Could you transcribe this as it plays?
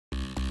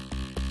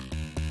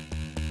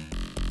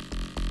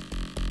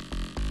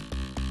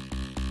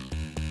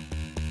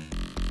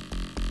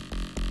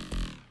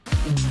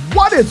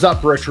What is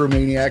up,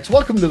 RetroManiacs?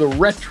 Welcome to the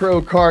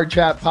Retro Card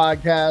Chat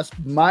Podcast.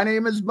 My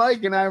name is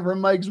Mike, and I'm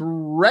from Mike's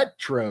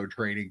Retro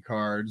Trading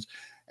Cards.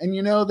 And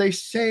you know, they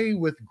say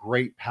with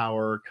great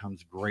power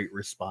comes great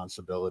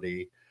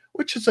responsibility,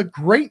 which is a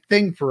great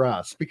thing for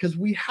us because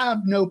we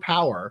have no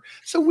power.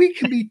 So we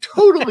can be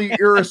totally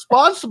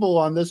irresponsible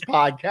on this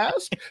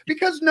podcast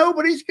because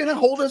nobody's going to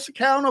hold us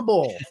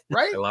accountable,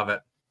 right? I love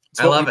it.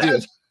 I love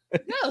it.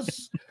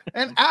 Yes.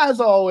 And as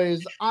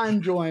always,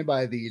 I'm joined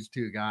by these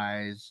two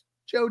guys,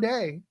 Joe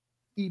Day,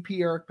 EP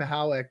Eric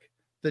Pahalik,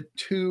 the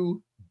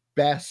two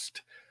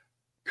best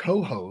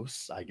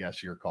co-hosts, I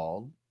guess you're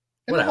called,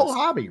 in the whole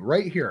hobby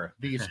right here.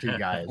 These two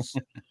guys.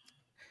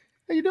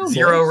 How you doing?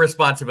 Zero boys?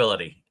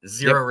 Responsibility.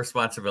 Zero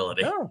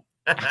responsibility. Oh,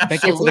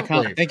 thank you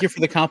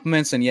for the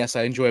compliments, and yes,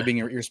 I enjoy being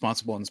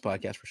irresponsible on this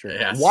podcast for sure.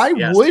 Yes, why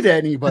would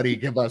anybody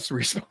give us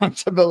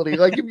responsibility?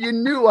 Like if you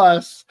knew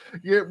us,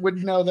 you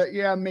would know that.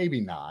 Yeah, maybe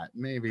not.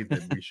 Maybe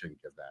that we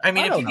shouldn't give that. I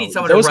mean, if you need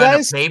someone those to run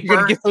guys, a paper, you're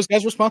gonna give those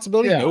guys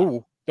responsibility. Yeah.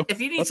 No.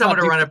 If you need someone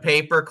to run a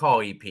paper,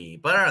 call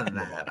EP. But other than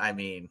that, I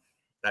mean,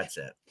 that's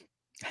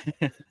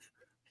it.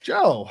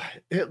 Joe,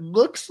 it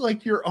looks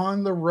like you're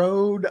on the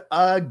road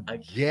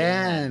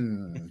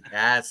again.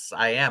 Yes,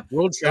 I am.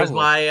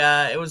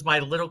 It was my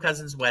little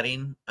cousin's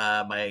wedding.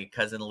 My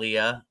cousin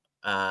Leah.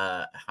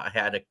 I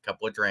had a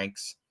couple of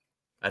drinks.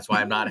 That's why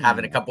I'm not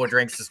having a couple of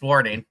drinks this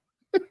morning.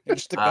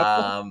 Just a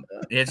couple.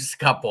 Just a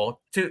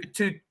couple. Two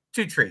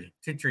tree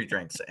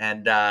drinks,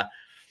 and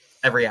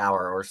every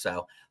hour or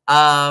so.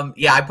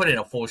 Yeah, I put in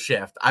a full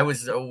shift.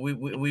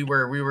 We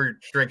were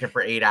drinking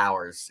for 8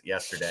 hours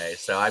yesterday,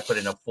 so I put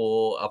in a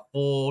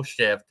full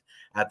shift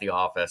at the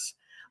office.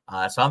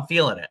 So I'm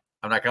feeling it.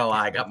 I'm not gonna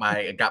lie. I got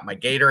my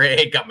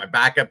Gatorade, got my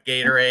backup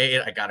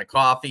Gatorade. I got a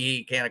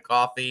can of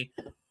coffee.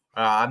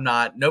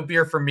 No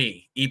beer for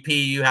me. EP,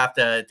 you have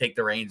to take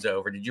the reins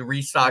over. Did you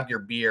restock your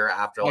beer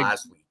after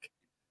last week?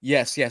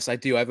 Yes, I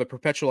do. I have a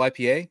perpetual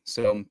IPA,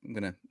 so I'm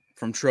gonna.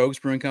 From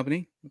Trogs Brewing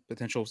Company,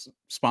 potential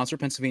sponsor,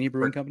 Pennsylvania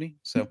Brewing Company.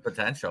 So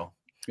potential.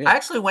 Yeah. I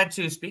actually went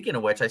to, speaking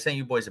of which, I sent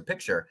you boys a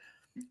picture.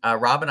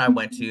 Rob and I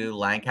went to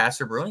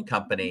Lancaster Brewing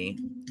Company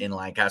in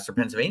Lancaster,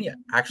 Pennsylvania.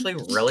 Actually,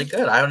 really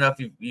good. I don't know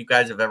if you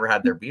guys have ever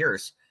had their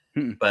beers,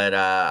 but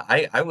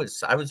I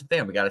was a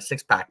fan. We got a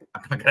 6-pack.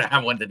 I'm not gonna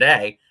have one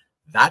today,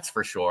 that's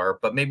for sure.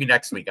 But maybe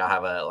next week I'll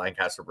have a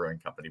Lancaster Brewing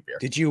Company beer.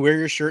 Did you wear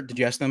your shirt? Did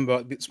you ask them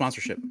about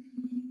sponsorship?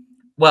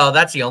 Well,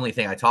 that's the only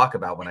thing I talk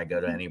about when I go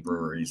to any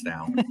breweries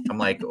now. I'm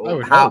like,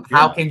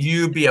 how can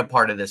you be a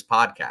part of this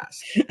podcast?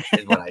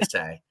 Is what I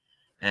say.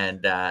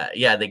 And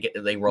yeah,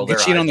 they roll their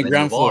eyes. Get you on the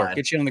ground floor.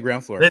 Get you on the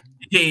ground floor.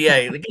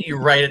 Yeah, they get you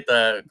right at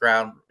the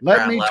ground.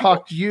 Let me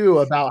talk to you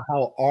about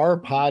how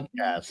our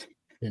podcast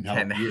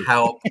can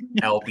help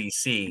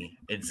LBC.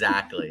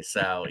 Exactly.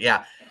 So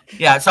yeah.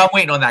 So I'm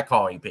waiting on that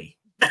call, EP.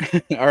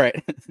 All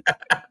right.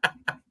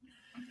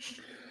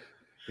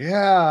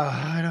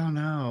 Yeah, I don't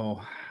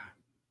know.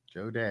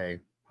 Joe Day,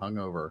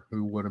 hungover.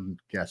 Who would have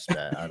guessed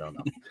that? I don't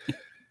know.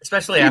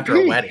 Especially after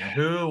a wedding.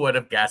 Who would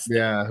have guessed it?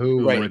 Yeah,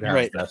 who would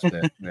have guessed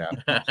it? Yeah.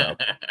 So,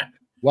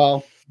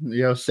 well,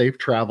 safe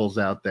travels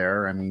out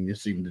there. I mean, you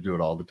seem to do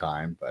it all the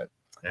time, but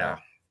yeah,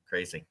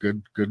 crazy.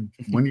 Good.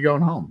 When are you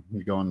going home?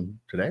 You going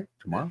today?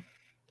 Tomorrow?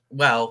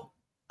 Well,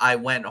 I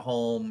went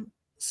home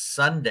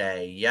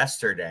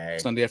yesterday.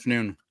 Sunday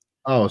afternoon.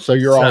 Oh, so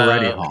you're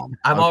already home.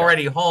 I'm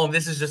already home.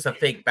 This is just a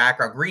fake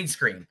background green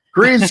screen.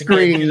 Green to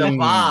screen. give you the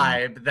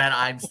vibe that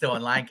I'm still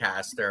in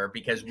Lancaster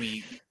because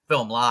we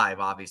film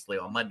live, obviously,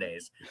 on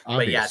Mondays.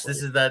 But yes,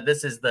 this is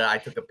the. I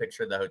took a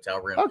picture of the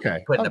hotel room.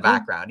 Okay. Put in the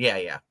background.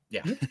 Yeah.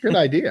 That's a good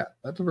idea.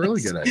 That's a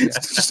really good idea.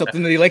 It's just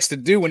something that he likes to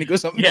do when he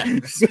goes up. Yeah,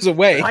 goes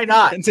away. Why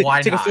not? Take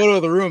a photo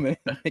of the room and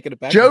make it a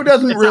background. Joe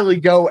doesn't really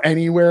go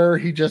anywhere.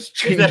 He just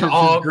changes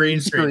all his green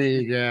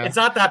screen. Yeah, it's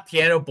not that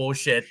piano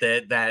bullshit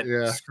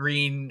that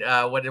screen.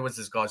 What was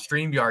this called?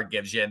 StreamYard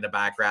gives you in the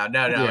background.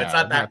 No, it's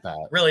not that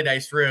really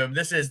nice room.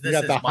 This is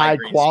the high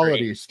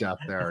quality stuff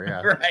there.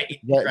 Yeah, right.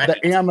 The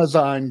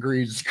Amazon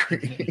green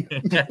screen.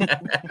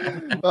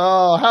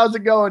 Oh, how's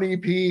it going,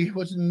 EP?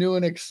 What's new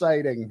and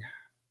exciting?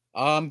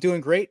 I'm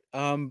doing great.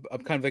 I'm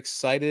kind of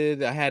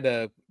excited. I had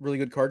a really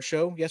good card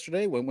show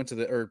yesterday. Went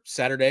to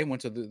Saturday.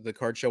 Went to the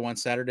card show on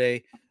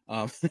Saturday.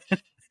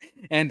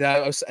 And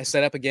I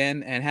set up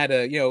again and had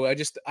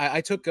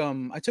I took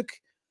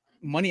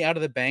money out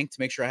of the bank to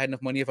make sure I had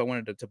enough money if I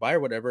wanted to buy or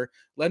whatever.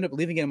 Ended up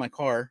leaving it in my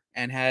car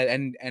and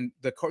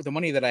the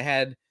money that I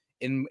had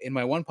in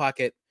my one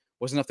pocket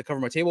was enough to cover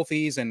my table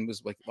fees and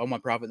was like all my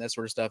profit and that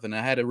sort of stuff. And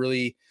I had a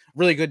really,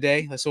 really good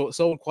day. I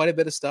sold quite a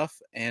bit of stuff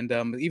and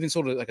even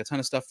sold like a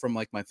ton of stuff from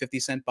like my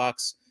 50-cent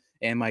box.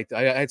 And I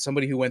had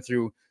somebody who went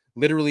through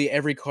literally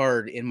every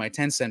card in my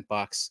 10-cent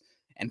box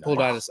and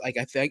pulled out like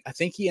I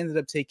think he ended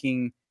up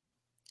taking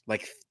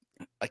like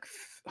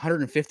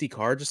 150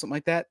 cards or something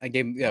like that. I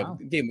gave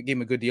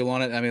him a good deal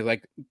on it. I mean,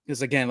 like,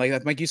 because again,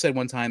 like you said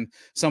one time,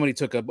 somebody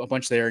took a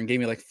bunch there and gave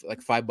me like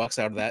 $5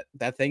 out of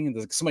that thing. And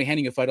there's somebody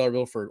handing a $5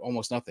 bill for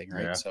almost nothing,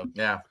 right? Yeah. So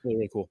yeah,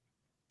 really cool,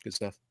 good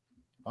stuff.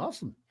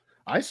 Awesome.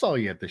 I saw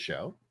you at the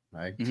show.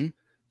 I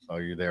saw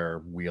you there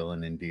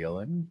wheeling and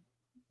dealing.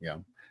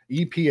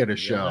 EP at a Dealing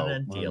show.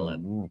 and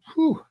dealing.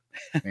 Whew.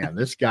 Man,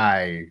 this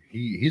guy,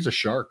 he's a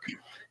shark.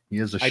 He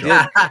is a I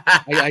shark.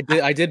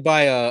 I did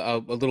buy a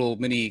little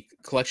mini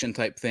collection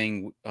type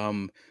thing,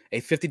 a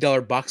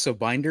 $50 box of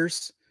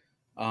binders.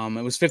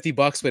 It was $50,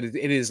 but it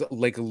is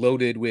like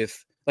loaded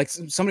with like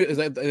somebody.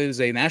 It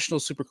is a national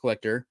super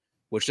collector,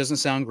 which doesn't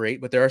sound great,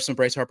 but there are some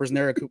Bryce Harpers in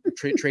there,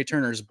 Trey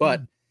Turners,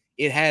 but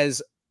it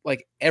has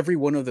like every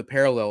one of the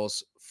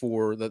parallels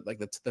for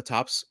the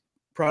Topps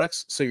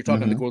products. So you're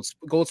talking the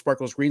gold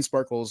sparkles, green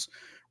sparkles,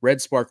 red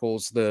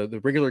sparkles, the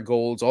regular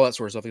golds, all that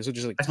sort of stuff. So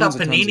just like I thought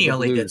Panini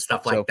only did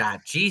stuff like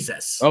that.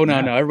 Jesus. Oh no,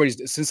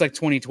 everybody's since like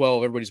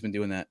 2012, everybody's been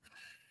doing that.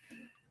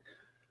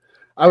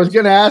 I was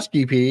going to ask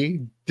EP,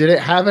 did it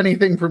have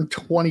anything from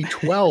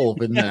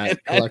 2012 in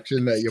that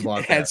collection that you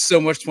bought? It had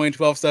so much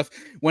 2012 stuff.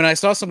 When I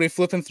saw somebody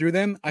flipping through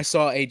them, I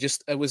saw it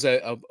was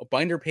a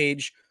binder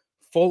page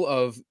full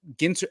of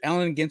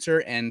Allen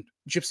Ginter and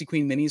Gypsy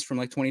Queen minis from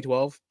like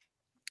 2012.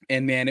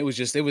 And man, I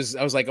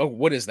was like, oh,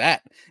 what is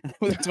that?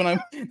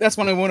 That's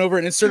when I went over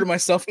and inserted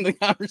myself in the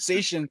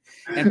conversation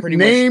and pretty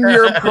Name much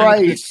your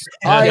price.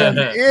 I am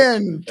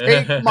in.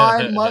 Take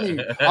my money.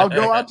 I'll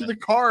go out to the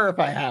car if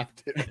I have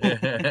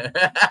to.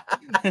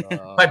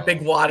 My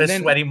big wad of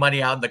sweaty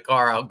money out in the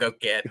car I'll go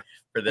get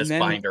for this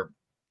binder.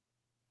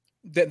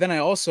 Then I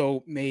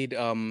also made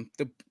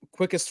the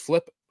quickest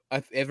flip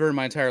I've ever in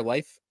my entire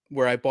life,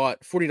 where I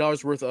bought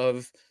 $40 worth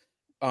of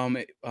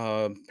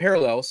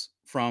parallels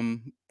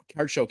from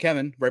Card Show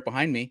Kevin right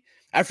behind me.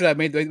 After that, I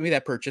made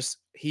that purchase.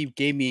 He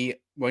gave me,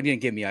 well, he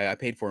didn't give me, I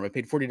paid for him. I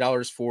paid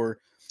 $40 for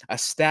a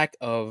stack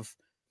of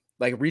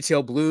like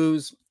retail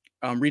blues,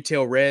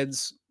 retail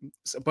reds,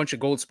 a bunch of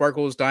gold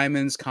sparkles,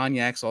 diamonds,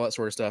 cognacs, all that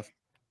sort of stuff.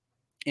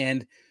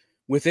 And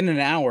within an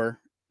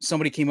hour,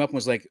 somebody came up and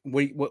was like,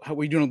 how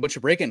are you doing a bunch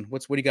of break-in?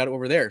 What do you got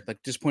over there?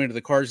 Like, just pointed to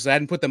the cards because I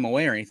hadn't put them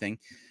away or anything.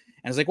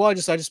 And I was like, well, I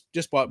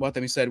just bought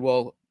them. He said,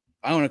 well,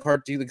 I own a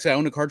card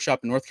shop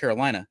in North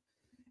Carolina.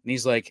 And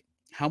he's like,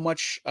 how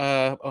much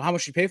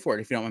you pay for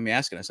it, if you don't mind me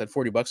asking? I said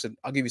 $40, and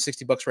I'll give you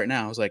 $60 right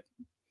now. I was like,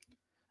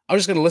 I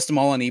was just gonna list them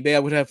all on eBay. I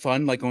would have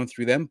fun like going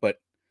through them, but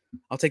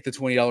I'll take the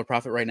 $20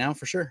 profit right now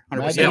for sure.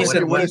 100%. Yeah,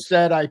 he would have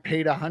said I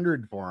paid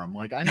 $100 for them.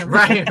 Like, I never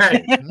right.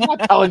 I'm not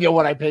telling you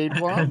what I paid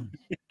for them.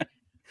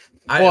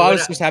 I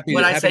was just happy.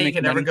 When I say you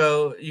can never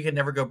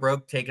go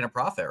broke taking a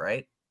profit,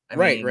 right?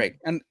 Right.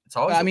 And it's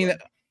always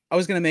I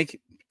was gonna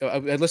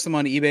I'd list them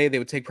on eBay. They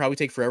would probably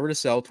take forever to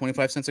sell.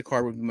 25 cents a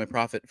card would be my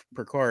profit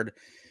per card.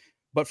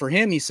 But for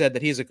him, he said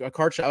that he's a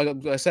card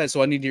shop. I said,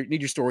 so I need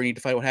your story. You need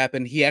to find what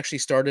happened. He actually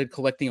started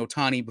collecting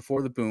Ohtani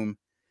before the boom.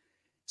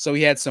 So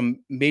he had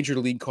some major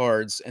league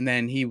cards, and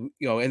then he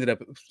ended up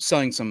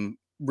selling some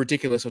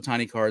ridiculous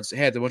Ohtani cards. He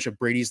had a bunch of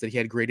Brady's that he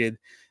had graded,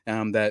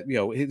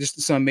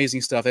 just some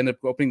amazing stuff. Ended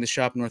up opening the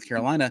shop in North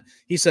Carolina.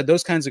 He said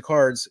those kinds of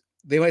cards,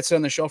 they might sit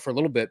on the shelf for a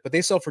little bit, but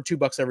they sell for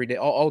 $2 every day,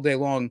 all day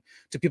long,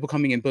 to people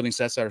coming in, building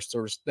sets, that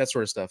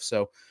sort of stuff.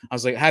 So I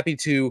was like happy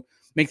to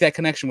make that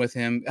connection with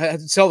him. I had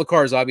to sell the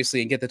cars,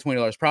 obviously, and get the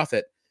 $20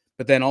 profit,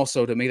 but then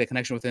also to make that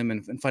connection with him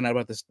and find out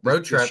about this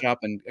road trip shop.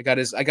 And I got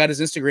his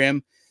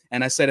Instagram,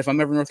 and I said, if I'm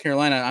ever in North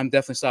Carolina, I'm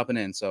definitely stopping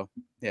in. So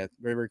yeah,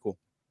 very, very cool.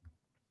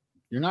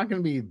 You're not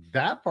going to be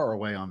that far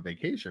away on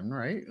vacation,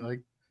 right?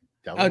 Like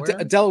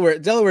Delaware?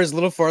 Delaware is a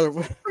little farther.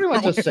 Pretty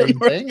much the same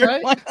thing,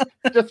 right?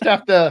 Just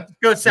have to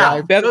go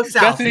south. Go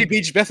south.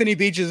 Bethany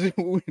Beach is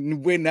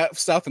way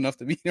south enough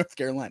to be North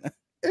Carolina.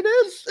 It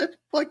is. It's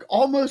like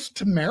almost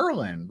to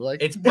Maryland.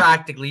 Like it's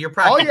practically.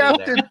 All you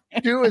have to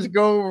do is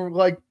go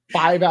like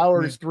 5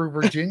 hours through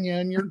Virginia,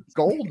 and you're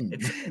golden.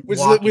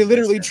 We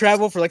literally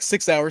travel for like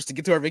 6 hours to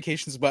get to our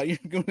vacation spot. You're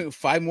going to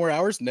 5 more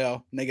hours?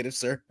 No, negative,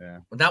 sir. Yeah.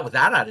 Well, not with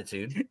that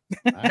attitude.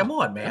 Come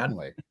on, man.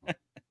 Definitely.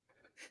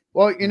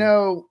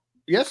 Well,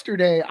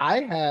 yesterday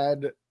I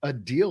had a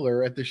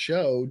dealer at the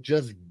show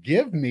just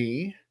give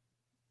me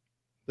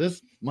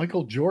this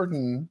Michael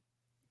Jordan.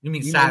 You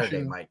mean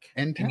Saturday, Mike?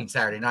 You mean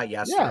Saturday, not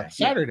yesterday. Yeah,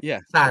 Saturday. Yeah,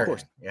 Saturday. Of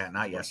course. Yeah,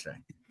 not yesterday.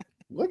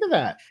 Look at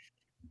that.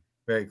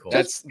 Very cool.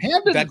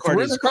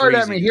 That card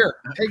at me here.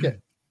 Take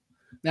it.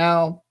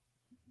 Now,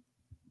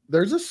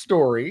 there's a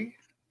story.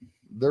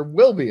 There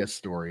will be a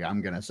story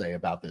I'm going to say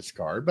about this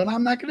card, but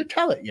I'm not going to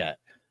tell it yet.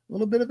 A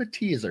little bit of a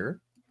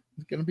teaser.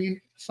 It's going to be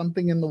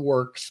something in the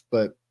works,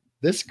 but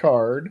this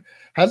card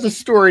has a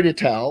story to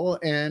tell,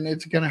 and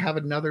it's going to have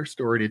another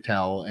story to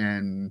tell,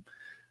 and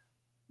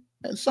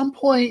at some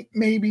point,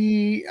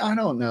 maybe, I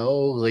don't know,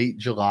 late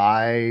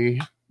July,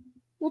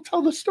 we'll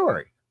tell the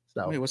story.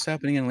 So, wait, what's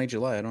happening in late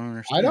July? I don't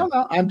understand. I don't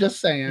know. I'm just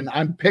saying,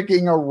 I'm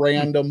picking a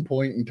random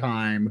point in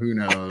time. Who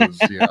knows?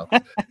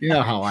 You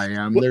know how I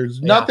am.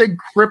 There's nothing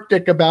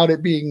cryptic about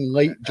it being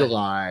late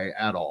July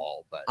at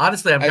all. But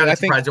honestly, I'm kind of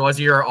surprised it was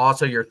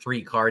also your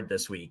 3 card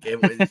this week. It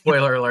was,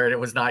 spoiler alert, it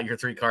was not your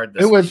 3 card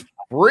this week. It was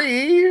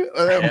free.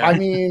 I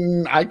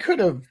mean, I could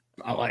have.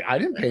 I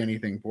didn't pay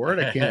anything for it.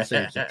 I can't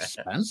say it's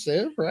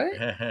expensive,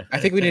 right? I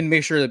think we need to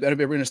make sure that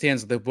everybody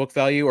understands the book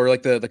value or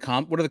like the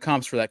comp. What are the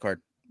comps for that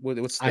card?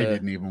 What's the? I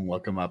didn't even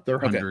look them up. They're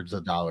Okay. hundreds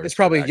of dollars. It's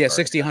probably, for that yeah, card.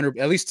 60, 100,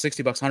 at least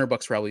 $60,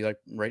 $100 probably, like,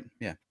 right?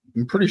 Yeah.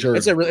 I'm pretty sure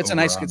It's a over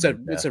nice,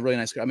 100, it's a really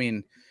nice. I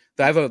mean,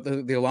 I have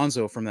the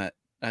Alonso from that.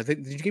 I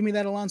think, did you give me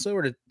that Alonso,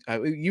 or did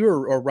you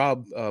or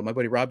Rob? My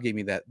buddy Rob gave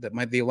me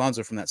the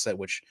Alonso from that set,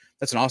 which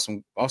that's an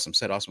awesome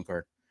set, awesome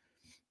card.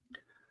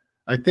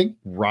 I think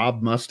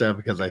Rob must have,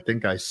 because I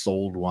think I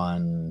sold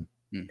one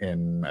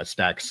in a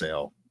stack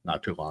sale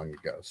not too long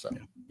ago. So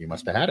he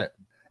must have had it.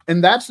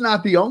 And that's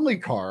not the only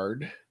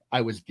card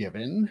I was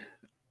given.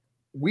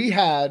 We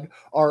had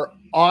our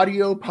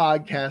audio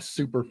podcast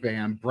super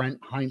fan,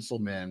 Brent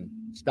Heinzelman,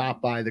 stop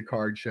by the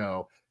card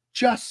show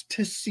just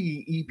to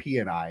see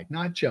EP and I,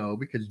 not Joe,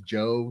 because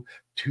Joe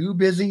too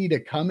busy to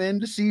come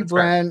in to see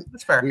Brent.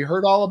 That's fair. We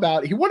heard all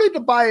about it. He wanted to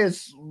buy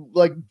us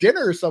like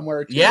dinner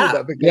somewhere too,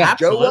 but because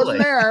Joe absolutely.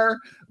 wasn't there,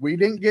 we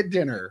didn't get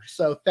dinner.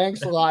 So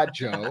thanks a lot,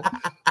 Joe.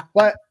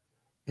 But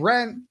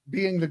Brent,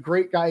 being the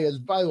great guy is,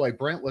 by the way,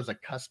 Brent was a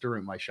customer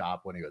in my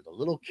shop when he was a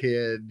little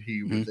kid.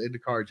 He was into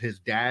cards. His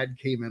dad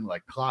came in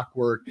like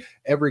clockwork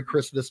every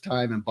Christmas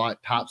time and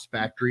bought Topps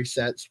factory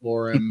sets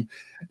for him.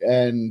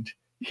 And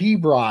he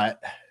brought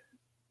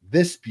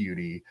this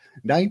beauty,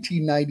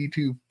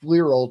 1992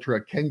 Fleer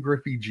Ultra Ken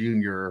Griffey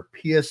Jr.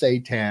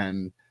 PSA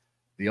 10.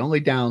 The only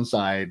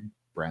downside,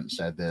 Brent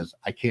said this,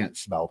 I can't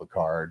smell the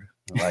card,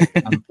 like,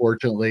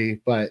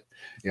 unfortunately, but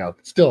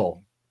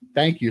still,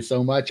 thank you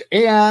so much.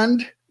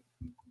 And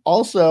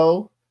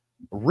also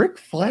Ric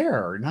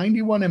Flair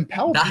 91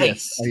 Impel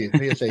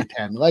PSA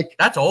 10. Like,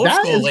 that's old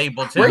school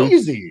label too.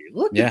 Crazy.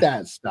 Look at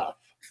that stuff.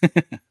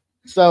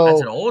 So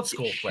that's an old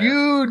school Flair.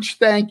 Huge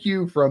thank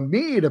you from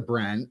me to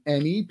Brent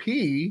and EP.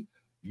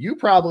 You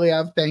probably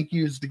have thank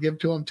yous to give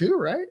to him too,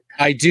 right?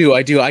 I do.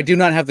 I do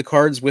not have the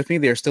cards with me.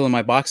 They're still in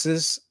my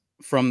boxes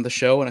from the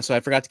show, and so I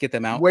forgot to get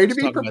them out. Way to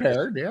be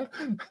prepared, yeah.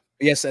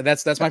 Yes,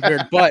 that's my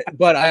prepared.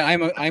 But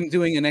I'm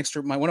doing an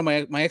extra. One of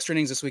my extra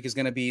innings this week is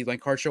going to be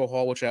like card show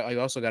haul, which I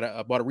also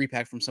bought a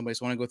repack from somebody,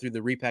 so I want to go through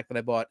the repack that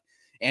I bought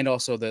and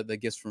also the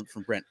gifts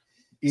from Brent.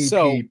 EP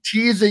so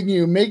teasing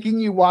you, making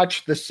you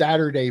watch the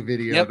Saturday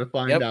video to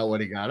find out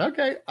what he got.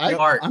 Okay,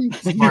 I'm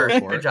smart.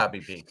 Good job,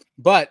 EP.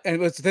 But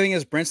the thing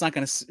is, Brent's not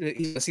going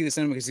to see this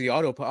in because he's the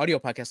audio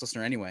podcast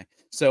listener anyway.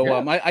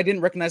 So I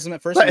didn't recognize him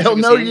at first. But he'll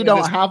know you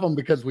don't have him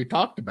because we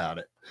talked about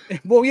it.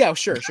 Well, yeah,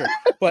 sure.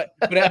 But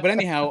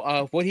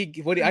anyhow,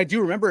 what I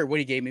do remember what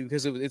he gave me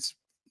because it's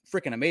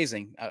freaking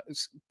amazing.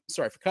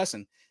 Sorry for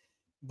cussing,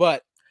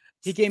 but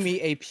he gave me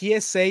a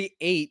PSA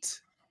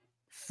 8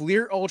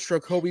 Fleer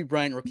Ultra Kobe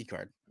Bryant rookie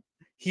card.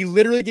 He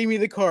literally gave me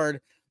the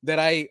card that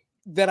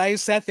I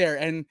sat there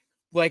and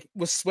like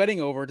was sweating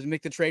over to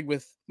make the trade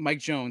with Mike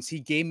Jones. He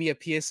gave me a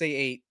PSA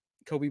 8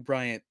 Kobe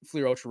Bryant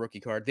Fleer Ultra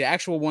rookie card, the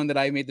actual one that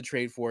I made the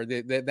trade for.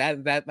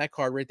 That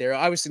card right there.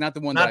 Obviously not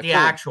the one not that the I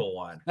pulled. actual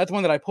one. Not the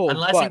one that I pulled.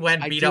 Unless he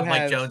went and beat up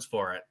Mike Jones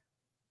for it.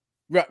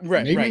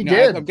 Right. Maybe he no,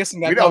 did. I'm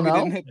guessing that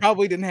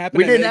probably didn't happen.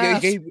 We didn't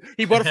ask.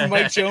 He bought it from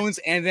Mike Jones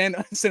and then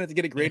sent it to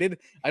get it graded.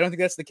 I don't think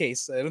that's the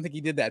case. I don't think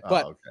he did that.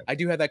 But I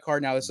do have that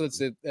card now. So it's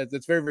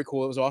very, very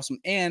cool. It was awesome.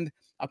 And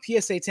a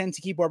PSA 10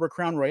 Tiki Barber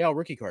Crown Royale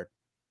rookie card.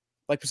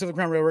 Like Pacific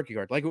Crown Royale rookie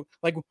card.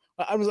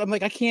 I'm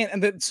like, I can't.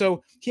 And then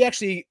so he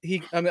actually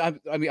I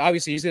mean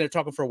obviously he's been there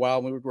talking for a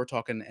while. We were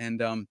talking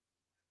and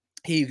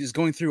he was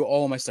going through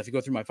all of my stuff. He go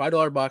through my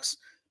 $5 box,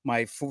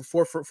 my 4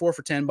 for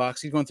 $10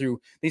 box. He's going through.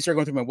 Then he started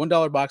going through my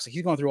 $1 box.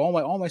 He's going through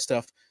all my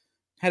stuff.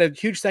 Had a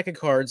huge stack of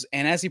cards,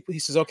 and as he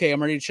says, "Okay,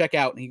 I'm ready to check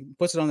out," and he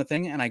puts it on the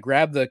thing, and I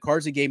grab the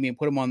cards he gave me and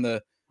put them on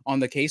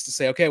the case to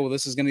say, "Okay, well,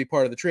 this is going to be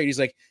part of the trade." He's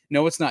like,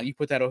 "No, it's not. You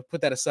put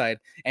that aside,"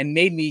 and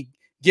made me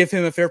give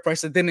him a fair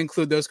price that didn't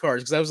include those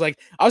cards because I was like,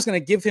 I was going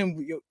to give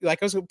him I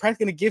was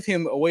practically going to give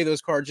him away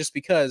those cards just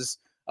because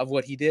of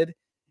what he did,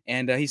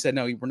 and he said,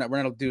 "No, we're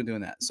not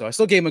doing that." So I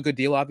still gave him a good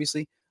deal,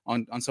 obviously.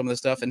 On some of the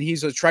stuff, and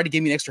he's tried to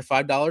give me an extra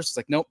 $5. It's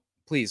like, nope,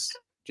 please,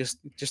 just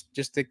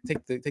take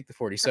the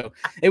 40. So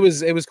it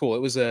was cool.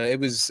 It was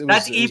that's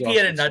awesome. EP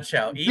in a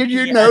nutshell. Did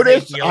you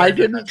notice I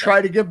didn't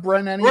try to give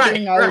Brent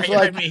anything? I was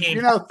like,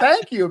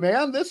 thank you,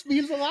 man. This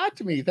means a lot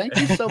to me. Thank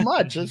you so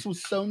much. This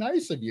was so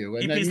nice of you.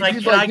 And EP's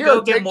like, can I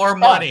go get more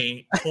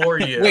money for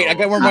you? Wait, I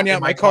got more money out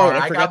of my car.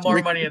 I got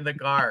more money in the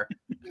car.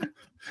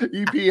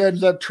 EP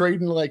ends up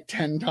trading like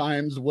 10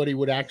 times what he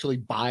would actually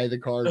buy the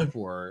card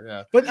for.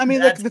 Yeah. But I mean,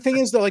 like the thing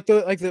is though,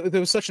 there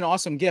was such an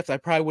awesome gift. I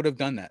probably would have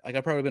done that. Like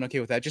I probably would have been okay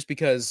with that just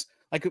because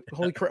like,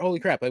 holy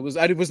crap. I was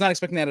not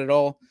expecting that at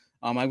all.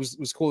 It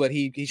was cool that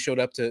he showed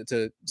up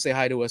to say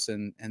hi to us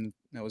and it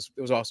was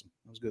awesome.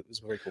 It was good. It was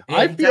very cool.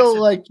 I feel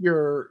like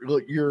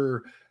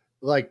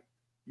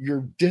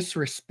you're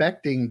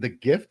disrespecting the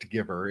gift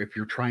giver if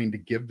you're trying to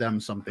give them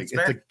something. It's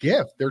a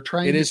gift. They're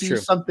trying to do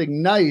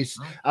something nice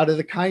out of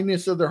the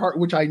kindness of their heart,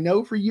 which I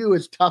know for you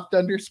is tough to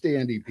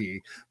understand,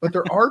 EP. But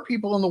there are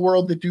people in the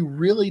world that do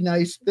really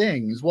nice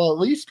things. Well, at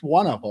least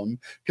one of them,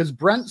 because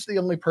Brent's the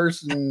only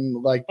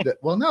person like that.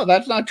 Well, no,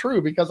 that's not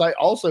true because I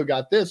also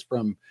got this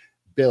from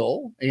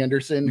Bill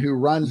Anderson, who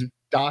runs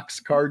Doc's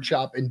Card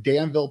Shop in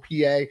Danville, PA.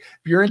 If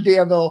you're in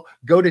Danville,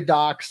 go to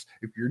Doc's.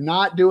 If you're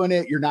not doing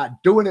it, you're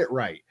not doing it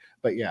right.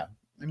 But yeah,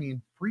 I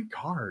mean, free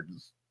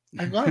cards.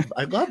 I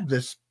love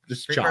this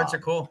Free job. cards are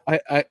cool.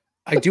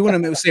 I do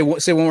want to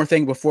say one more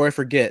thing before I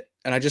forget,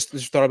 and I just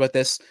thought about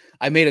this.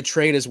 I made a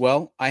trade as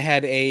well. I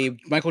had a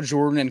Michael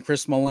Jordan and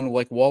Chris Mullin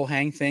like wall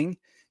hang thing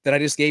that I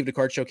just gave to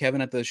Card Show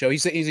Kevin at the show.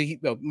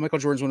 Michael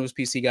Jordan's one of his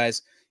PC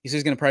guys. He says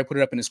he's going to probably put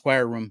it up in his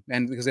choir room,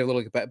 and because they have a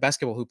little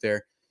basketball hoop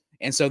there.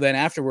 And so then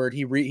afterward,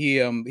 he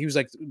was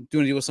like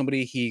doing a deal with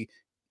somebody. He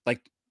like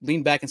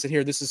leaned back and said,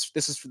 "Here, this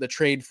is for the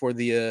trade for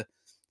the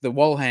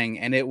wall hang,"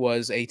 and it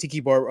was a Tiki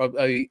Barber,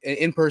 a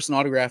in-person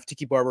autograph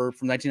Tiki Barber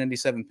from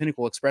 1997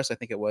 Pinnacle Express, I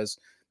think it was.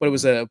 But it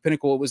was a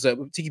Pinnacle. It was a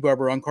Tiki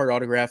Barber on-card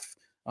autograph,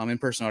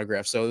 in-person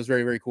autograph. So it was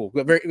very, very cool.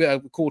 But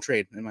very cool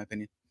trade, in my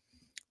opinion.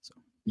 So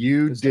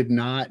you did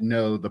not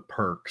know the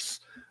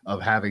perks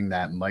of having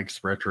that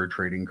Mike's Retro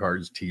Trading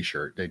Cards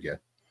T-shirt, did you?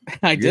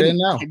 I didn't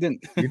know. I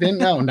didn't. You didn't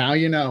know. Now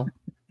you know.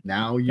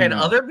 Now you Can know.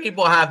 other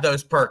people have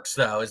those perks,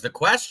 though, is the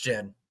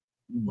question.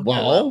 Look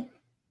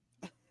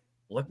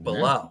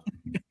below.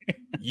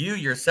 You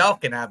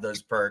yourself can have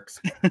those perks.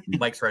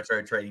 Mike's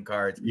Retro Trading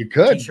Cards. You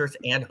could. T-shirts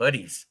and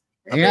hoodies.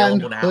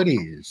 And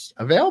hoodies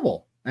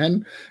available.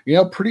 And,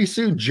 pretty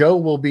soon Joe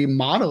will be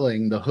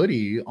modeling the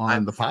hoodie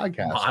on the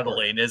podcast.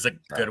 Modeling is a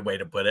good way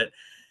to put it.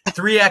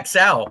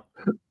 3XL.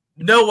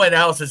 No one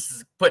else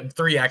is putting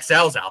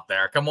 3XLs out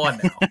there. Come on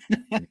now.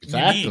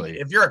 Exactly.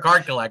 If you're a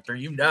card collector,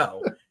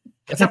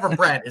 except for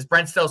Brent. Is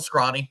Brent still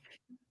scrawny?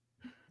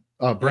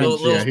 Oh, Brent,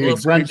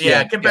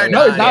 compared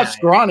no, he's not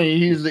scrawny.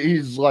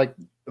 He's like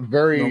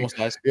very normal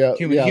size. Yeah,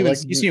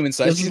 he's human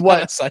size. This is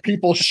what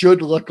people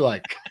should look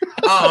like.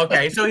 Oh,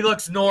 okay. So he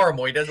looks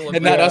normal. He doesn't look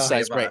not us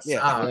size, right? Yeah.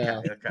 Oh,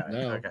 okay.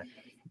 Okay.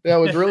 Yeah,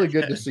 it was really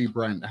good to see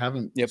Brent. I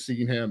haven't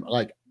seen him.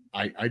 Like,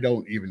 I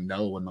don't even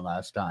know when the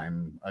last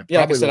time. I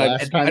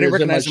didn't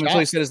recognize him until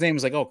he said his name. I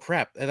was like, oh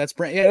crap, that's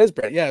Brent. Yeah, it is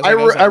Brent. Yeah,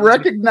 I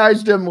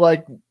recognized him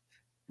like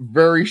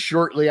very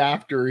shortly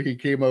after he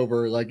came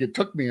over. Like, it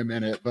took me a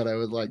minute, but I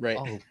was like,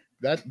 oh,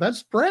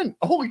 that's Brent.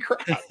 Holy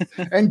crap.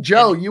 And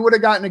Joe, you would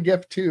have gotten a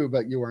gift too,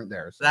 but you weren't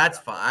there. So that's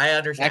fine. I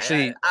understand.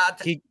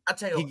 Actually, I'll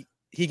tell you.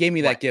 He gave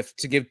me that gift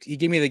to give. He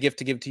gave me the gift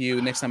to give to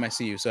you next time I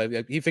see you.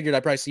 So he figured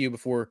I'd probably see you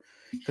before,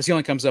 because he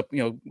only comes up,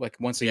 like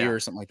once a year or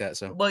something like that.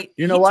 So, well,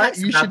 you know what?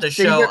 You should the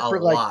save show it for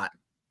a like lot.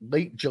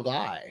 Late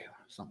July,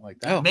 something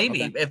like that. Oh,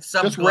 maybe okay. if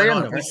something's going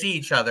on, if we see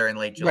each other in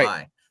late July.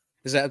 Right.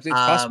 Is that it's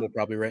possible?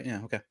 Probably, right?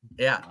 Yeah. Okay.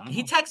 Yeah.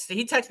 He texts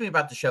me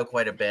about the show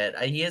quite a bit.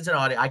 He is an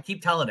audience. I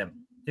keep telling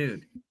him,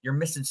 dude, you're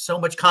missing so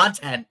much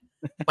content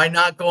by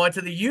not going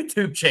to the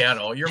YouTube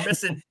channel. You're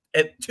missing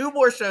 2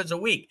 more shows a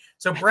week.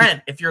 So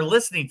Brent, if you're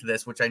listening to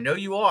this, which I know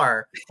you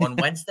are, on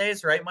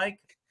Wednesdays, right, Mike?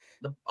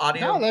 The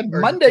audio. No, that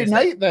Monday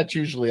night. That's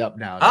usually up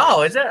now.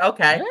 Oh, is it?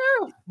 Okay.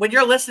 Yeah. When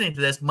you're listening to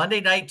this,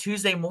 Monday night,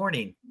 Tuesday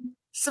morning,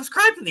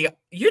 subscribe to the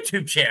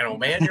YouTube channel,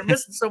 man. You're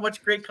missing so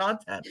much great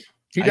content.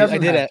 He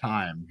doesn't have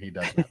time. He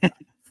doesn't.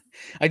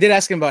 I did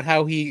ask him about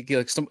how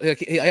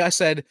I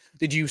said,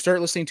 did you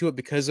start listening to it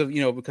because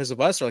of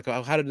us, or like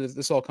how did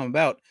this all come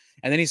about?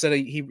 And then he said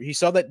he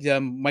saw that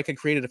Mike had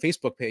created a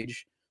Facebook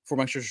page for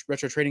Mike's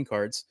Retro Trading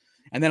Cards,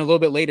 and then a little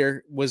bit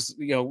later was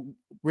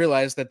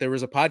realized that there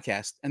was a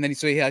podcast, and then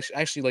he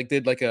actually like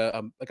did like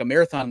a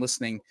marathon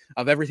listening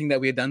of everything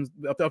that we had done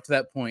up to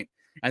that point,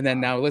 and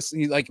then now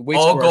he like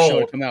waits for our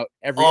show to come out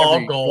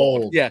every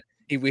gold. Yeah.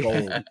 We've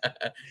been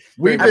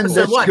this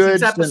good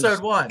since episode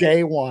 1.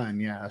 Day 1,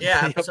 yeah.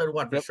 Yeah, episode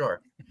 1 for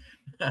sure.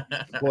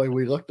 Boy,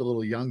 we looked a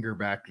little younger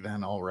back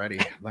then already.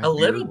 A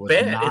little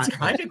bit. It's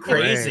kind of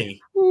crazy.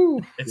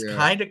 It's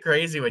kind of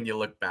crazy when you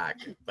look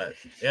back. But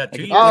yeah,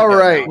 2 years all ago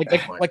right.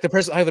 now, like the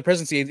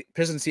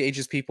presidency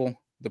ages people,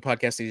 the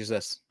podcast ages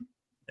us.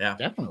 Yeah,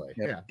 definitely.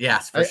 Yeah.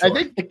 Yes, for sure. I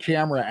think the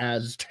camera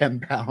adds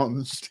 10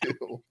 pounds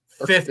too.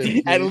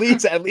 50 at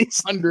least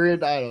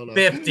 100. I don't know.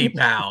 50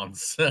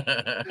 pounds.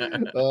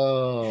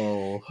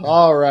 Oh,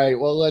 all right.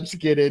 Well, let's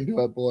get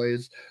into it,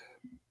 boys.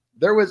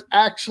 There was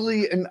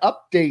actually an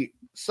update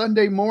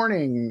Sunday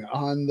morning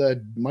on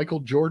the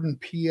Michael Jordan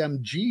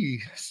PMG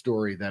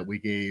story that we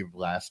gave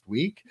last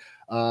week.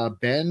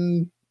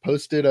 Ben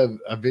posted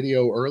a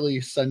video early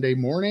Sunday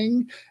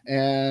morning,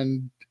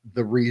 and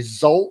the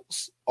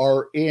results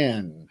are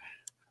in.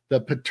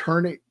 The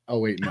paternity. Oh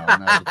wait, no,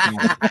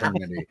 it's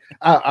paternity.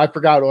 I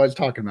forgot what I was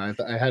talking about.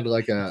 I had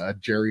like a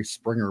Jerry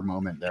Springer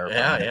moment there.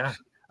 Yeah.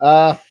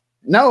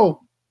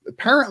 No,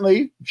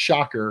 apparently,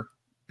 shocker.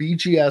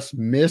 BGS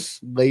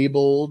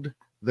mislabeled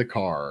the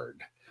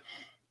card.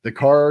 The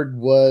card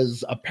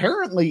was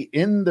apparently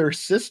in their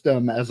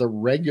system as a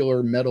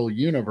regular Metal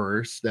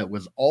Universe that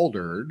was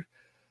altered,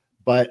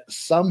 but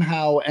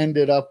somehow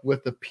ended up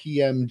with the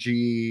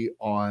PMG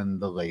on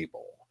the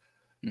label.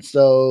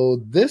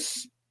 So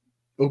this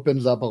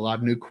opens up a lot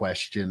of new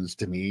questions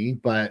to me,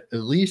 but at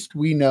least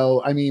we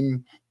know, I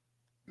mean,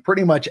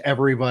 pretty much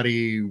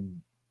everybody,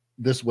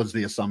 this was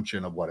the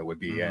assumption of what it would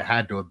be. It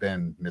had to have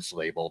been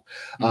mislabeled.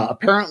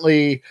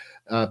 Apparently,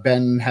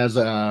 Ben has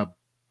a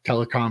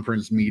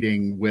teleconference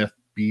meeting with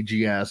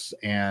BGS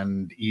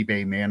and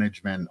eBay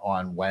management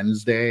on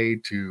Wednesday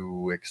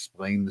to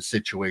explain the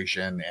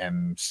situation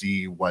and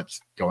see what's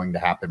going to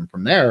happen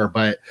from there.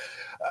 But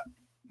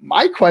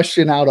my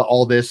question out of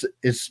all this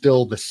is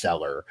still the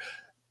seller.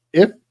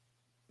 If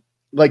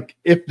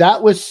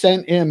that was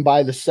sent in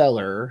by the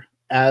seller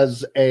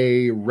as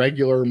a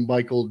regular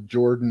Michael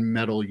Jordan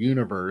Metal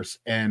Universe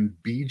and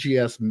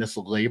BGS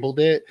mislabeled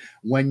it,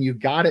 when you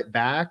got it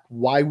back,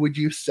 why would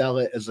you sell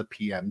it as a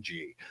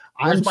PMG?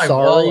 Where's my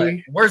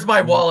wallet? Where's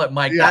my wallet,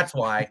 Mike? Yeah. That's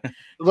why.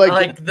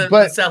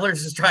 The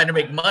seller's just trying to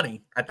make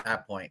money at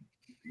that point.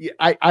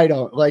 I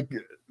don't like.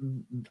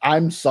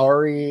 I'm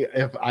sorry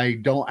if I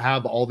don't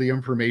have all the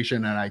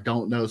information and I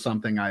don't know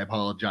something, I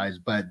apologize.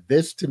 But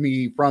this, to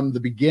me, from the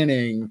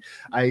beginning,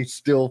 I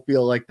still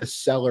feel like the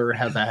seller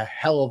has a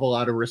hell of a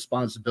lot of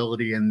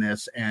responsibility in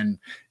this and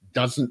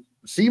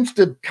seems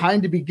to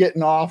kind of be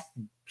getting off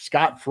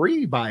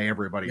scot-free by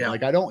everybody. Yeah.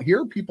 Like, I don't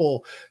hear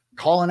people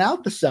calling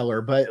out the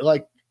seller, but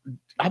like,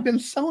 I've been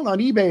selling on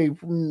eBay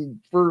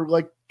for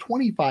like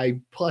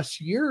 25 plus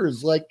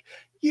years. Like,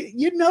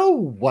 you know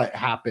what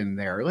happened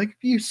there. Like,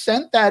 if you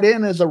sent that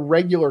in as a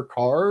regular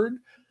card,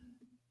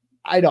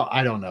 I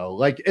don't know.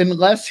 Like,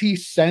 unless he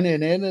sent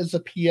it in as a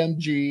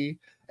PMG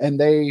and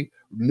they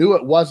knew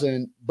it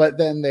wasn't, but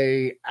then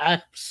they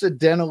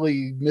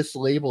accidentally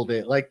mislabeled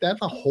it. Like,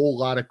 that's a whole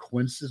lot of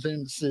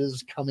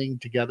coincidences coming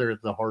together. Is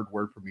the hard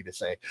word for me to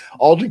say,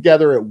 all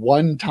together at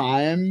one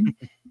time.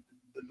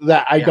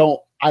 That I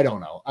don't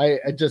know. I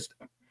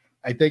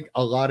think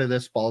a lot of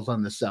this falls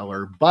on the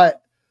seller,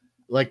 but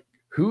like,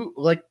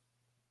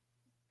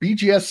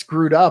 BGS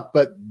screwed up,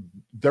 but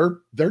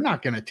they're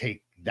not going to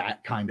take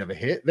that kind of a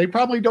hit. They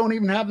probably don't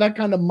even have that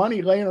kind of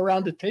money laying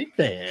around to take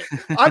the hit.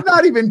 I'm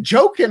not even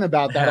joking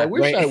about that. I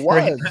wish I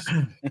was,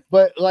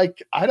 but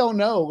like, I don't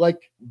know.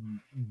 Like,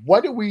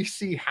 what do we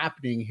see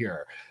happening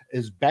here?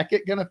 Is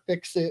Beckett going to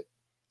fix it?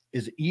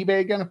 Is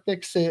eBay going to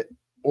fix it?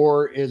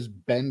 Or is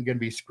Ben going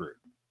to be screwed?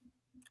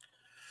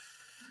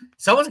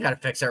 Someone's got to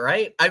fix it,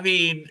 right? I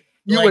mean,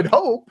 you would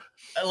hope.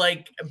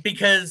 Like,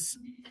 because,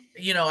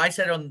 you know, I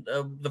said on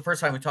the first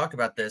time we talked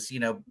about this, you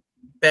know,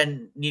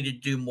 Ben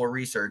needed to do more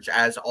research,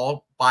 as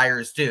all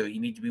buyers do. You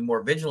need to be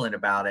more vigilant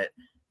about it.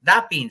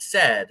 That being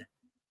said,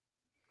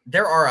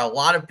 there are a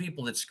lot of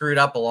people that screwed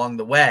up along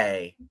the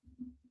way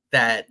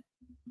that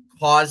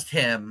cost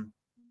him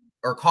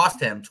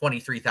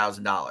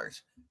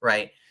 $23,000,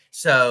 right?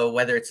 So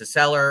whether it's a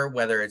seller,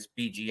 whether it's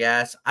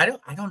BGS, I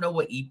don't know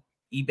what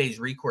eBay's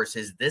recourse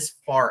is this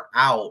far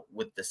out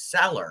with the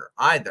seller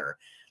either.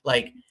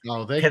 Like,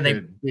 they could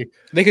do it.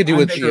 They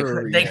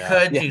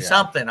could do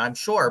something, I'm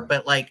sure,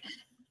 but like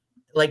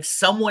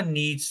someone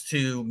needs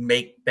to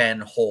make Ben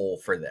whole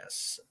for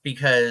this,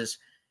 because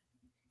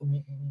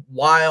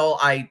while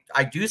I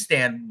do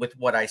stand with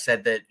what I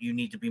said, that you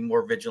need to be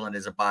more vigilant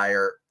as a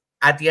buyer,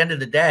 at the end of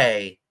the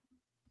day,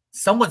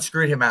 someone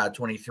screwed him out of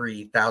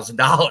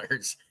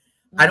 $23,000.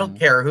 I don't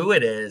care who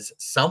it is.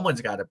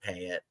 Someone's got to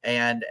pay it.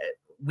 And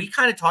we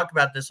kind of talked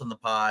about this on the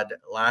pod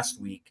last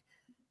week.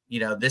 You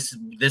know, this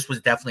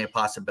was definitely a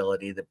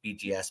possibility that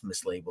BGS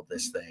mislabeled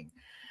this thing.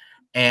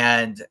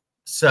 And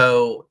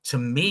so to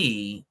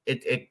me,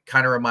 it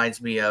kind of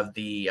reminds me of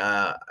the,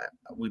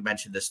 we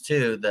mentioned this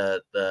too,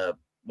 the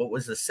what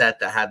was the set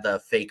that had the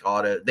fake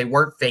auto? They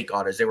weren't fake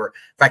autos. They were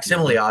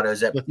facsimile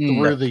autos that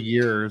through the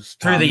years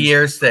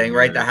thing,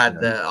 right? That had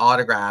the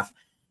autograph.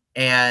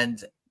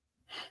 And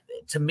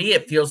to me,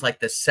 it feels like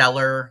the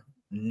seller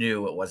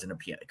knew it wasn't a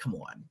PMG. Come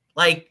on.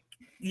 Like,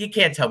 you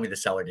can't tell me the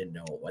seller didn't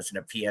know it wasn't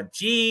a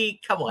PMG.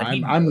 Come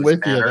on. I'm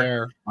with you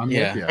there. I'm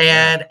with you.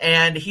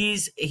 And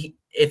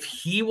if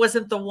he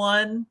wasn't the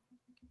one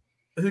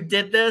who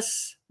did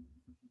this,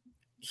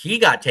 he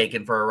got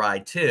taken for a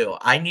ride too.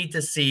 I need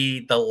to see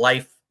the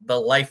life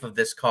of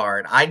this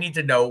card. I need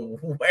to know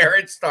where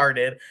it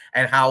started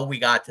and how we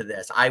got to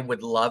this. I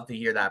would love to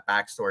hear that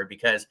backstory,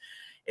 because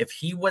if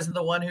he wasn't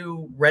the one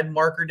who red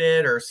markered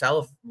it or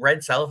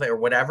red cellophane or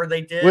whatever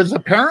they did, it was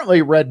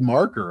apparently red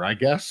marker, I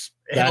guess.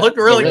 It looked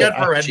really good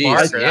for red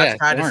marker. That's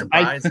kind of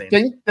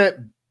surprising.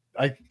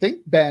 I think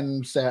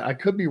Ben said, I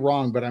could be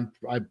wrong, but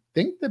I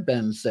think that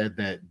Ben said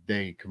that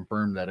they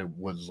confirmed that it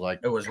was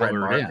red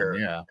marker.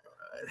 Yeah.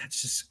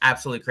 That's just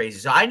absolutely crazy.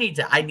 So I need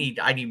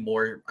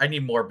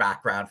more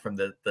background from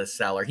the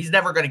seller. He's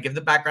never going to give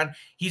the background.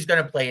 He's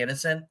going to play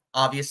innocent.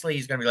 Obviously,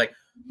 he's going to be like,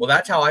 well,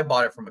 that's how I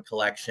bought it from a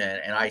collection,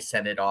 and I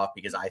sent it off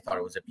because I thought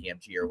it was a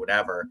PMG or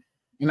whatever.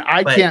 And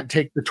I can't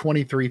take the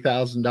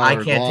 $23,000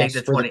 loss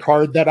for the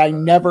card that I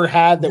never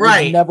had, that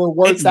was never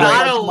worth it's that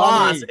not much a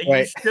loss. money.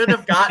 You should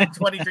have gotten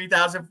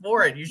 $23,000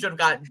 for it. You should have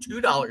gotten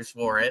 $2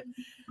 for it,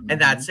 and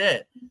that's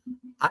it.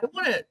 I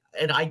want to,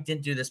 and I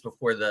didn't do this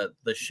before the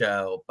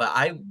show, but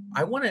I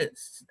want to.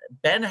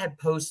 Ben had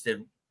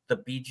posted the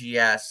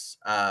BGS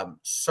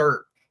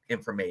cert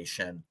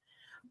information.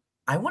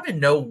 I want to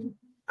know.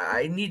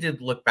 I need to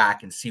look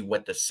back and see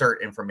what the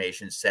cert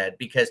information said,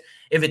 because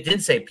if it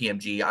did say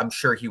PMG, I'm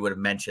sure he would have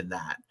mentioned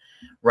that,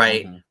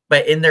 right?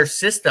 But in their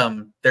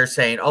system, they're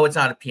saying, "Oh, it's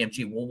not a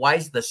PMG." Well, why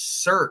does the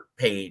cert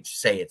page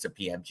say it's a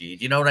PMG?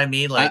 Do you know what I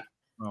mean? Like,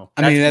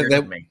 I mean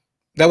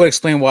that would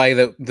explain why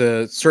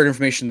the cert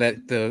information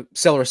that the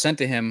seller sent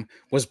to him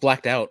was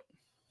blacked out.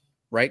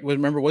 right?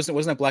 Remember, wasn't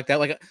that blacked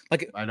out?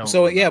 I don't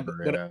so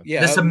remember,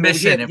 yeah. The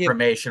submission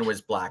information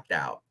was blacked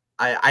out.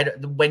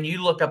 When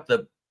you look up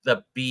the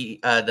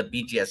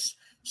BGS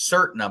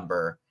cert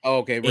number, oh,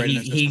 okay, right,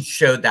 he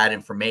showed that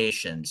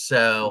information.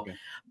 So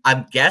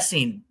I'm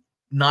guessing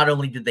not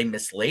only did they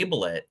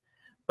mislabel it,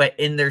 but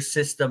in their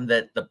system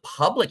that the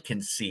public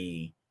can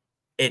see,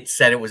 it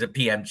said it was a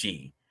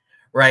PMG,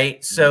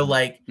 right? So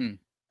like,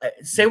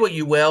 say what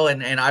you will,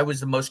 and I was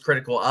the most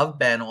critical of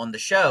Ben on the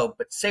show,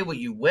 but say what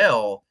you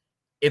will,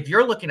 if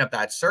you're looking up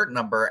that cert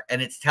number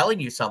and it's telling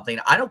you something,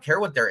 I don't care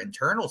what their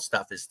internal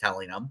stuff is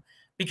telling them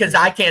because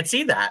I can't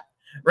see that,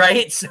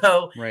 right?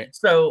 So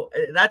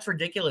that's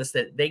ridiculous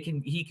that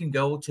he can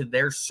go to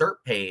their cert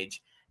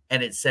page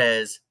and it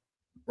says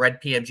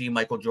red PMG,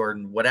 Michael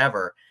Jordan,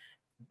 whatever,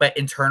 but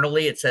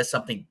internally it says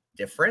something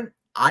different.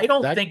 I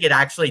don't think it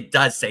actually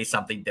does say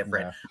something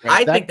different.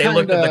 I think they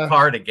looked at the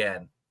card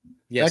again.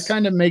 That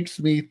kind of makes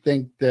me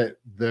think that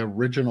the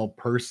original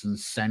person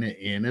sent it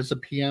in as a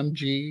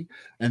PMG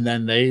and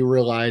then they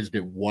realized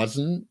it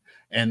wasn't.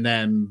 And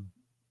then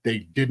they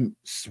didn't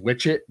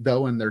switch it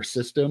though in their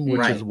system,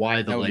 which is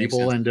why the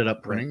label ended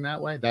up printing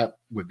that way. That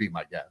would be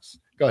my guess.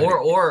 Go ahead.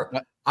 Or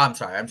I'm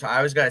sorry.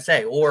 I was going to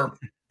say, or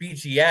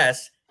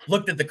BGS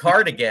looked at the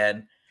card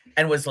again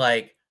and was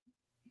like,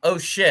 oh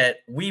shit,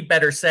 we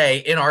better say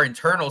in our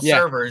internal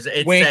servers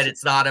it said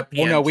it's not a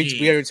PMG. Oh no,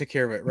 we already took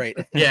care of it, right?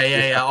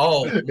 Yeah.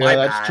 Oh, yeah,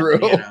 that's true.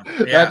 You know?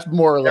 That's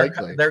more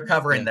likely. They're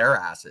covering their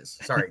asses.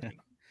 Sorry.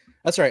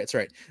 That's right. That's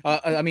right.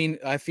 I mean,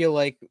 I feel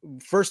like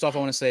first off, I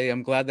want to say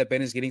I'm glad that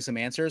Ben is getting some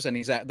answers, and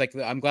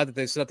I'm glad that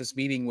they set up this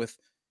meeting with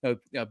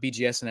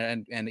BGS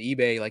and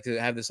eBay, like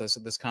to have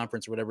this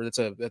conference or whatever.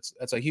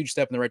 That's a huge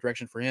step in the right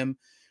direction for him.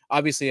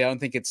 Obviously, I don't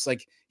think it's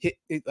like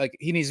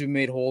he needs to be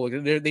made whole.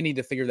 They need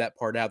to figure that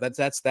part out.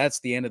 That's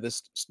the end of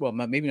this. Well,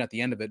 maybe not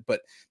the end of it,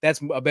 but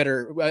that's a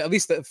better, at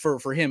least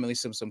for him, at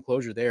least some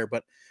closure there.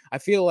 But I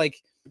feel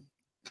like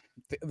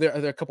there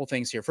are a couple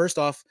things here. First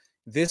off,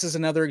 this is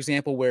another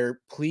example where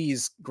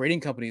please,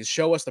 grading companies,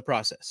 show us the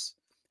process.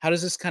 How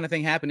does this kind of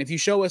thing happen? If you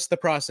show us the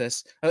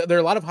process, there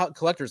are a lot of hot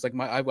collectors like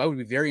I would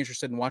be very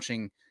interested in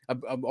watching a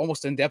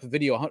almost in-depth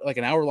video, like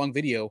an hour-long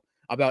video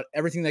about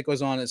everything that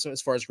goes on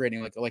as far as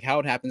grading, like how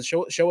it happens.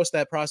 Show us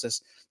that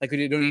process. Like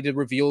we don't need to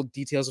reveal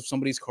details of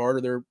somebody's card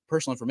or their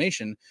personal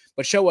information,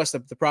 but show us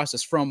the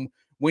process from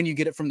when you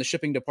get it from the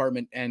shipping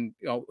department and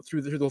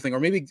through the whole thing, or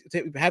maybe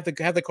have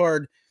the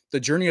card, the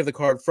journey of the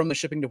card from the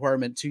shipping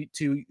department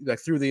to like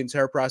through the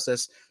entire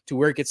process to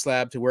where it gets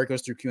slabbed, to where it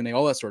goes through Q&A,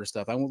 all that sort of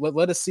stuff.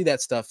 Let us see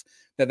that stuff.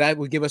 That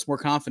would give us more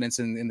confidence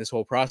in this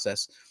whole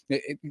process.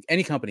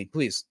 Any company,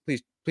 please do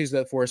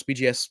that for us.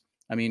 BGS,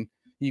 I mean,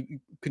 you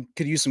could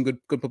use some good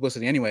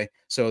publicity anyway,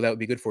 so that would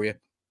be good for you.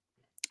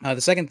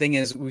 The second thing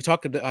is I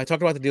talked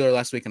about the dealer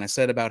last week, and I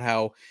said about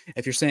how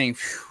if you're saying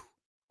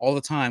all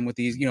the time with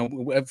these,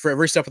 for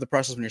every step of the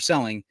process when you're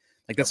selling,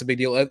 like that's a big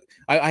deal.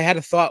 I had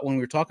a thought when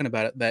we were talking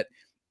about it that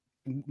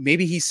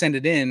maybe he sent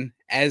it in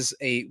as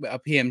a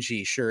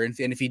PMG, sure, and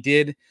if he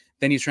did,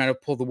 then he's trying to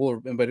pull the wool.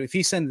 But if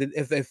he sent it,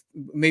 if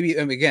maybe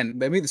again,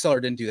 maybe the seller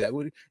didn't do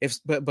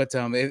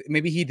that.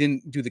 Maybe he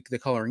didn't do the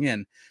coloring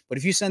in. But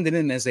if you send it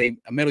in as a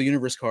Metal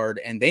Universe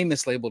card and they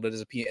mislabeled it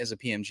as a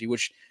PMG,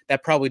 which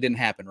that probably didn't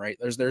happen, right?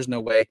 There's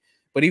no way.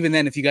 But even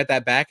then, if you got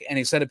that back and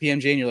he said a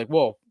PMG and you're like,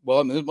 well,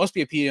 I mean, it must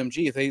be a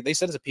PMG. If they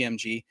said it's a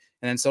PMG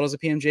and then sold as a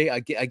PMG,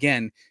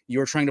 again, you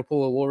were trying to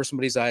pull a wool over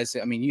somebody's eyes.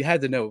 I mean, you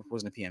had to know it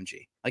wasn't a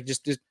PMG. Like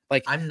just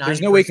like there's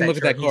no way you can look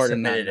at that card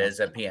and not it as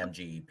a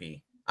PMG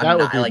EP. That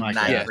would be like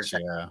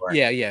 90%.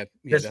 Yeah.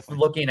 Just definitely.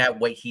 Looking at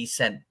what he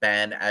sent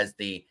Ben as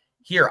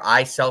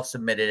I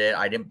self-submitted it.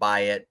 I didn't buy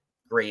it,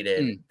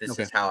 graded. This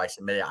is how I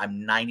submitted it.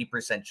 I'm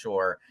 90%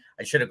 sure.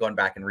 I should have gone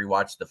back and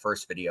rewatched the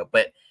first video,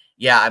 but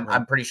yeah,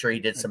 I'm pretty sure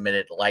he did submit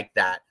it like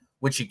that,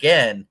 which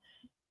again,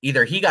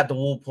 either he got the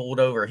wool pulled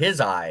over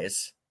his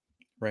eyes,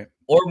 right,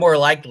 or more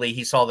likely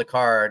he saw the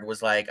card,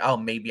 was like, oh,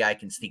 maybe I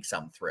can sneak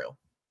something through.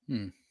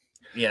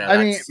 I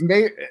mean,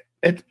 maybe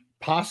it's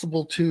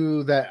possible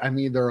too that, I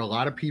mean, there are a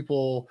lot of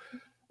people.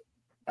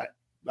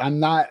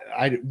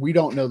 We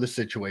don't know the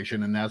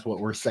situation, and that's what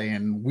we're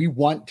saying. We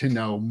want to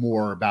know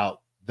more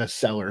about the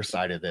seller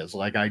side of this.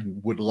 Like, I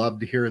would love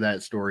to hear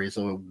that story,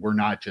 so we're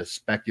not just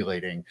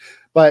speculating.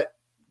 But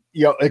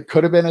it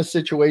could have been a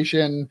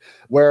situation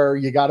where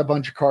you got a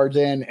bunch of cards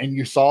in and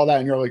you saw that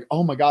and you're like,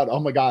 oh my God.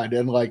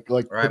 And like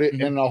put it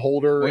in a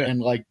holder and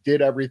like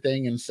did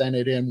everything and sent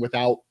it in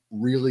without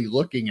really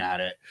looking at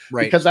it.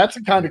 Right. Because that's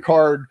the kind of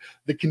card,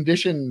 the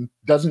condition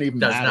doesn't even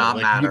matter.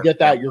 Like, you get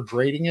that, you're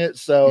grading it.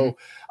 So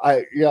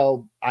I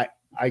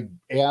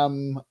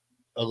am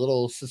a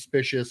little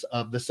suspicious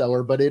of the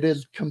seller, but it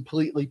is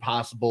completely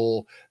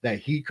possible that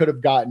he could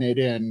have gotten it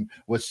in,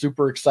 was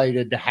super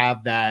excited to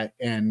have that,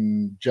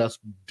 and just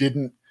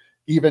didn't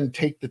even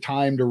take the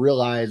time to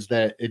realize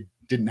that it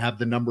didn't have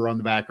the number on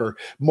the back, or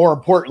more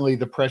importantly,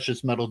 the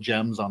precious metal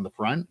gems on the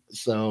front.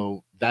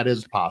 So that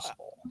is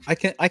possible. I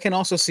can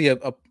also see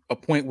a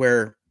point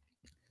where,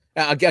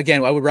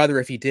 again, I would rather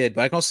if he did,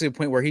 but I can also see a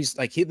point where he's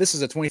like, this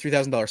is a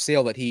 $23,000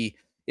 sale that he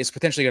is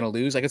potentially going to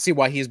lose. I could see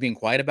why he's being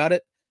quiet about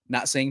it,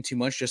 not saying too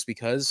much, just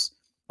because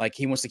like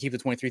he wants to keep the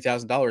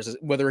 $23,000.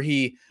 Whether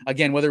he,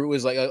 again, whether it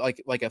was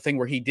like a thing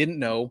where he didn't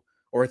know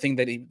or a thing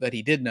that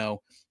he did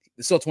know,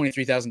 it's still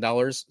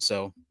 $23,000.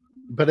 So,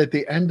 but at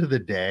the end of the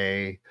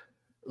day,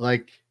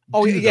 like,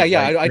 oh yeah,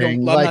 right I don't.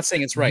 I'm like, not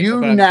saying it's right.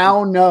 You but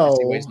now know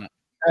not.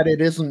 that it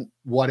isn't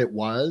what it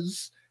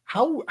was.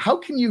 How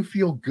can you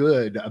feel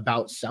good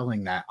about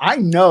selling that? I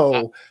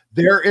know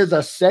there is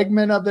a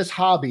segment of this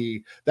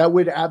hobby that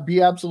would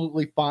be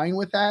absolutely fine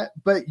with that,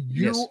 but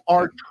you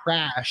are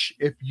trash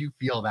if you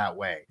feel that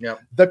way. Yep.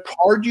 The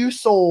card you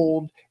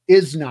sold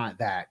is not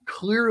that.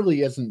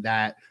 Clearly isn't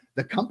that.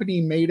 The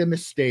company made a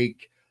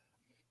mistake.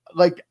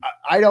 Like,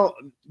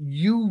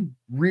 you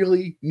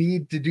really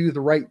need to do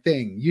the right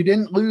thing. You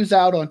didn't lose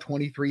out on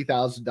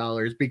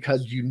 $23,000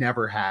 because you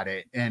never had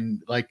it.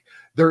 And like,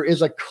 there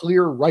is a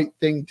clear right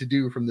thing to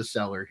do from the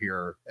seller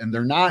here, and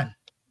they're not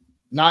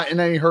in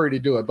any hurry to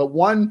do it. But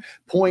one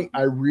point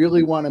I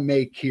really want to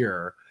make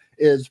here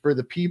is for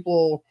the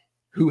people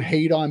who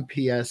hate on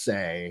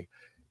PSA.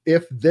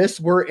 If this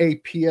were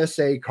a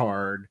PSA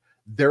card,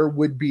 there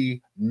would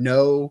be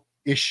no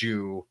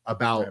issue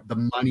about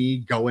the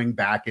money going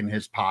back in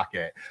his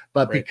pocket.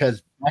 But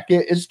because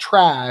Beckett is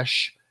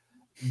trash,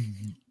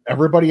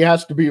 everybody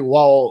has to be,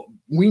 well,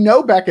 we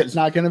know Beckett's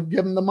not going to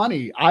give him the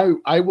money.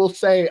 I will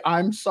say,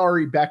 I'm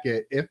sorry,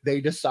 Beckett, if they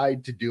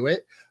decide to do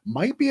it.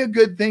 Might be a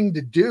good thing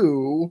to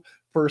do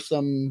for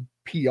some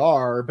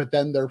PR, but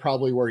then they're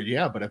probably worried,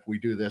 yeah, but if we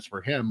do this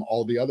for him,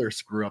 all the other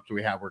screw ups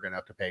we have, we're going to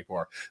have to pay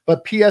for.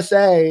 But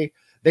PSA,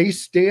 they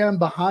stand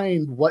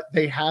behind what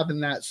they have in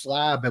that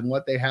slab and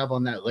what they have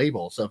on that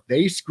label. So if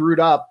they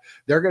screwed up,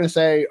 they're going to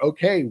say,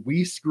 okay,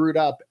 we screwed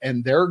up,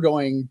 and they're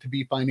going to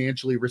be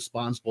financially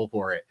responsible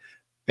for it.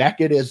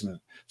 Beckett isn't.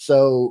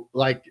 So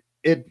like,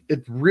 it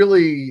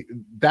really,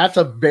 that's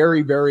a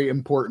very, very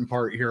important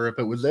part here. If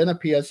it was in a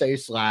PSA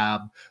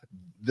slab,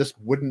 this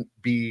wouldn't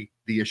be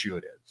the issue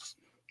it is.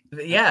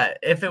 Yeah,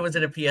 if it was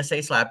in a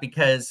PSA slab,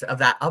 because of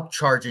that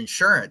upcharge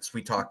insurance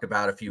we talked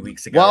about a few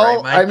weeks ago.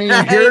 Well, right, I mean,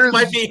 here's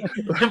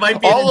it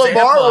might be all of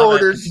our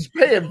orders is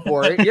paying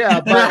for it. Yeah,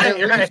 but right,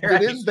 at least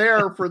it is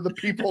there for the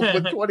people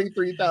with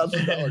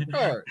 $23,000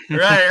 cards.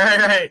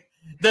 Right.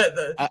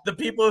 The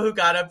people who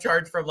got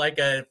upcharged from like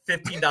a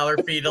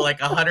 $15 fee to like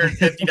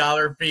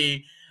 $150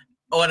 fee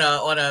on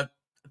a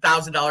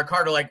 $1,000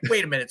 card are like,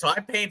 wait a minute, so I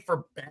paid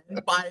for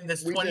Ben buying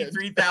this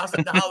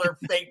 $23,000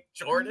 fake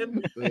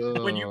Jordan?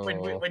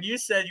 When you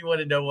said you want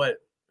to know what,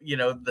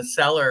 the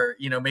seller,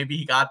 maybe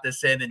he got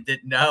this in and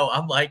didn't know,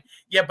 I'm like,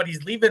 yeah, but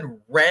he's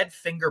leaving red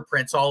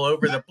fingerprints all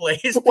over the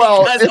place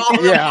well, because all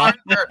the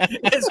marker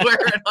is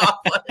wearing off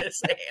on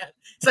his hand.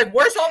 It's like,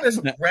 where's all this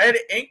red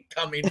ink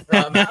coming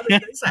from? How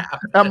did this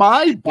happen? Am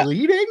I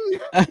bleeding?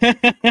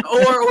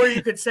 or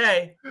you could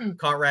say,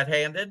 caught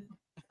red-handed.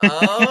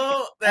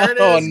 Oh, there it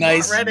is. Oh,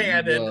 nice.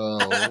 Red-handed.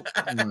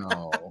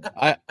 No.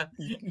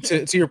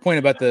 To your point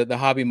about the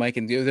hobby, Mike,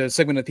 and the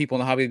segment of people in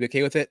the hobby be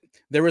okay with it.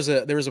 There was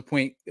a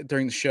point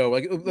during the show,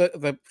 like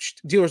the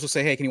dealers will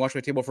say, "Hey, can you watch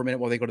my table for a minute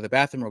while they go to the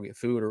bathroom or get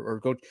food or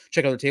go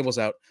check other tables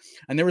out?"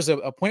 And there was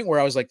a point where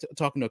I was like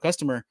talking to a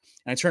customer,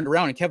 and I turned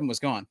around and Kevin was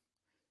gone,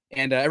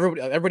 and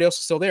everybody else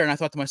was still there, and I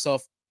thought to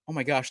myself, "Oh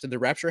my gosh, did the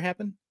rapture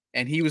happen?"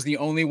 And he was the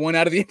only one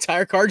out of the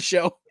entire card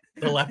show.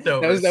 The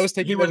leftovers. That was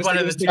taking.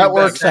 That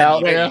works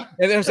out. Yeah.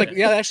 And I was like,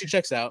 yeah, that actually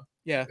checks out.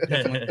 Yeah,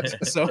 definitely.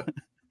 So,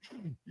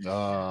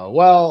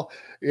 well,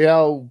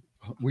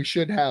 we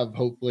should have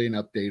hopefully an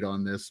update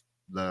on this,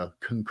 the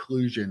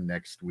conclusion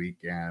next week,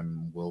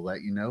 and we'll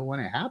let you know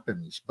when it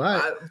happens.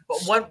 But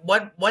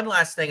one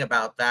last thing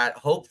about that.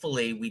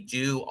 Hopefully, we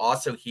do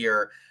also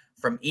hear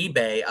from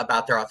eBay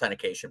about their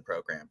authentication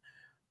program.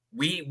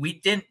 We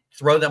didn't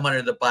throw them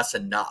under the bus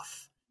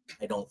enough,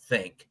 I don't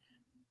think.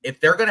 If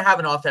they're going to have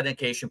an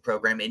authentication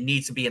program, it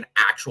needs to be an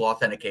actual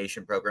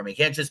authentication program. It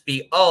can't just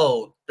be,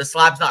 oh, the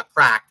slab's not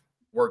cracked,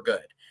 we're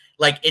good.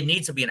 Like, it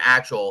needs to be an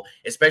actual,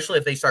 especially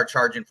if they start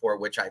charging for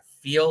it, which I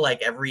feel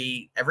like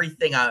every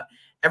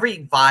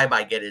vibe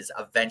I get is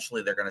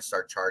eventually they're going to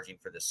start charging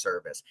for this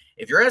service.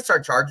 If you're going to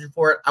start charging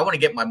for it, I want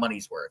to get my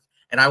money's worth.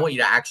 And I want you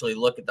to actually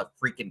look at the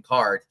freaking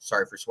card.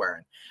 Sorry for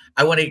swearing.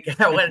 I want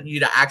you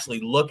to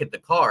actually look at the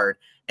card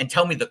and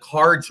tell me the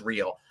card's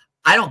real.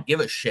 I don't give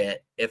a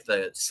shit if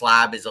the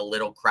slab is a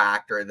little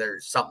cracked or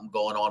there's something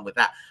going on with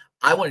that.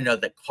 I want to know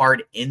the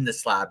card in the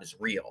slab is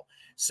real.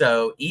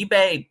 So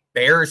eBay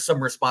bears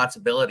some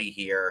responsibility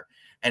here,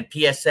 and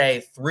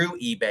PSA through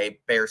eBay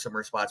bears some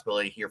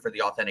responsibility here for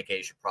the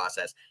authentication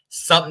process.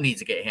 Something needs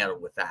to get handled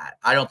with that.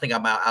 I don't think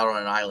I'm out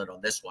on an island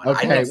on this one.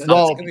 Okay, I it's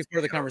going to be part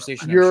of the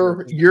conversation. You're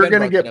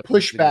going to get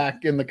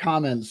pushback in the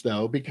comments,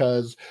 though,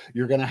 because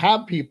you're going to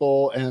have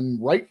people,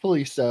 and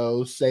rightfully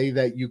so, say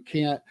that you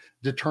can't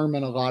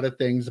determine a lot of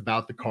things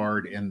about the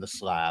card in the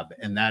slab,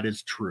 and that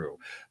is true.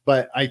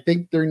 But I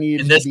think there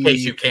needs in this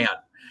case you can't.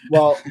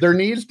 Well, there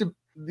needs to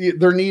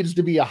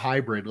be a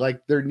hybrid.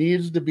 Like, there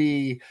needs to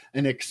be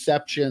an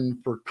exception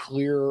for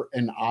clear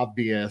and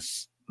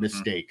obvious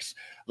mistakes.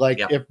 Like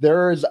Yep. if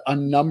there is a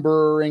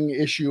numbering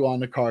issue on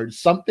the card,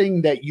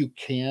 something that you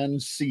can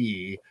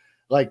see,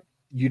 like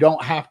you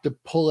don't have to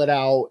pull it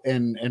out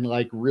and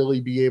like really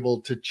be able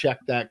to check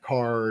that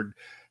card,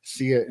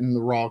 see it in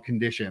the raw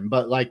condition.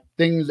 But like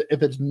things,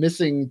 if it's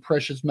missing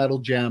precious metal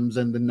gems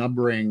and the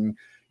numbering,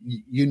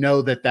 you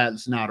know that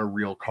that's not a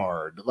real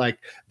card. Like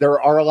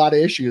there are a lot of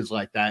issues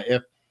like that.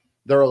 If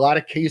there are a lot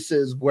of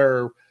cases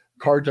where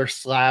cards are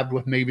slabbed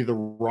with maybe the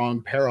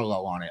wrong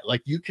parallel on it,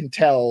 like you can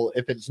tell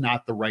if it's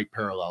not the right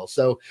parallel.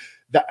 So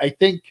that, I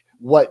think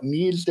what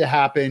needs to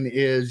happen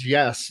is,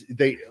 yes,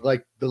 they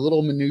like the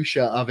little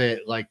minutia of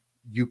it, like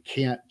you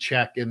can't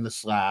check in the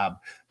slab,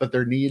 but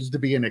there needs to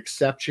be an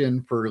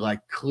exception for like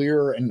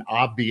clear and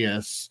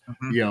obvious,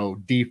 you know,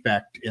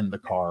 defect in the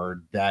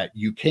card that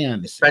you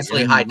can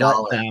especially see, high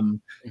dollar.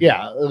 Them,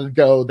 yeah,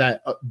 go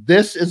that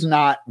this is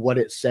not what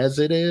it says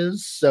it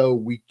is, so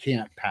we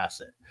can't pass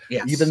it.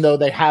 Yes. Even though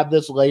they have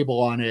this label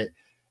on it,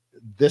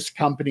 this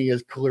company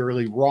is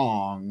clearly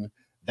wrong.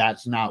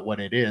 That's not what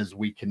it is.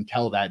 We can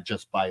tell that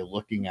just by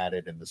looking at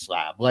it in the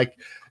slab. Like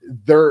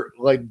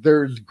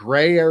there's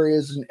gray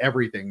areas in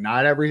everything.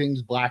 Not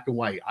everything's black and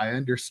white. I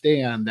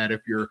understand that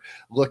if you're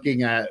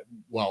looking at,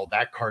 well,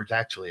 that card's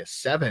actually a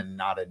 7,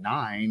 not a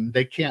 9,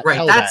 they can't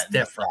tell that's that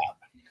different.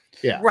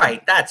 Yeah.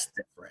 Right. That's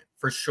different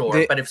for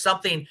sure. But if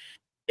something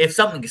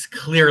is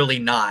clearly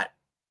not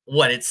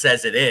what it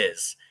says it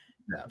is,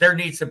 there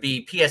needs to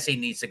be, PSA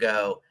needs to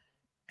go,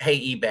 hey,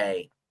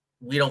 eBay,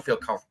 we don't feel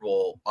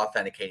comfortable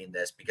authenticating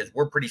this because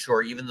we're pretty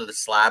sure, even though the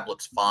slab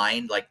looks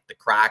fine, like the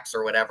cracks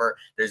or whatever,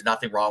 there's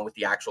nothing wrong with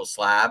the actual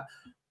slab.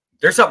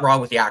 There's something wrong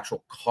with the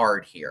actual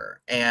card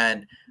here.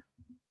 And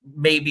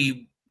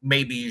maybe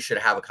you should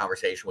have a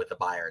conversation with the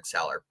buyer and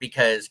seller,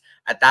 because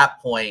at that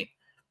point,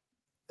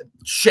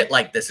 shit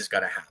like this is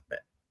going to happen.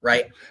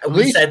 Right.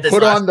 We said this,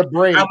 put on the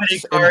brakes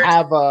and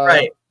have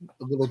a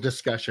little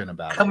discussion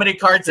about how many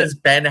cards does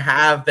Ben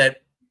have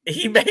that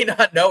he may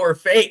not know are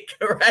fake,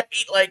 right?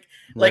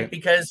 Like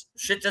because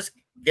shit just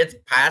gets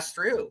passed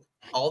through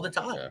all the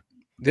time.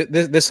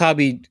 This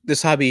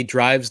hobby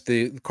drives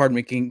the card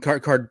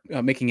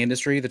making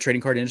industry, the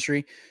trading card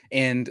industry,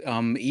 and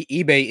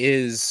eBay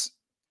is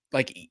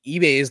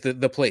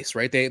the place,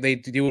 right? They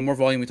deal with more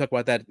volume. We talk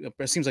about that.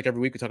 It seems like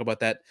every week we talk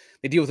about that.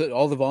 They deal with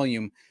all the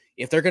volume.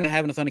 If they're going to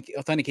have an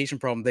authentication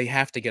problem, they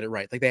have to get it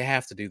right. Like they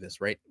have to do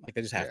this, right? Like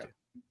they just have to.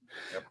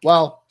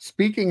 Well,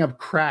 speaking of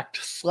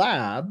cracked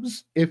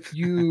slabs, if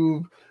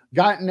you've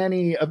gotten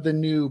any of the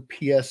new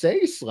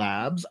PSA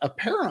slabs,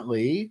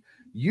 apparently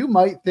you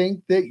might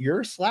think that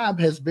your slab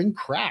has been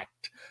cracked.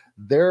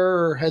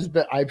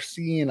 I've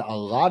seen a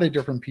lot of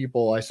different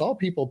people. I saw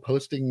people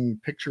posting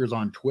pictures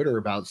on Twitter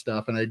about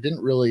stuff, and I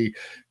didn't really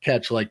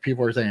catch, like,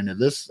 people are saying,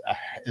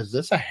 is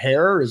this a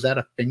hair? Is that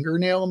a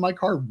fingernail in my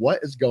card? What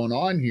is going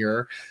on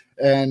here?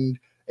 And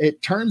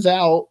it turns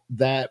out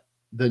that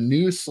the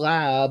new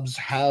slabs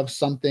have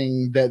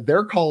something that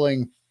they're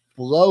calling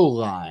flow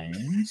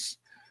lines.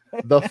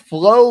 The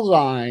flow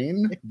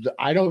line,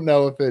 I don't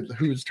know if it's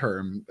whose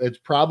term. It's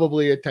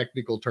probably a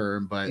technical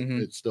term, but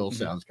it still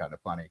sounds kind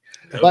of funny.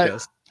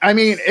 But I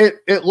mean,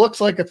 it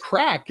looks like a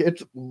crack. It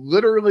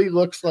literally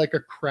looks like a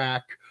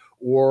crack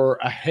or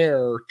a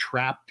hair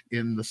trapped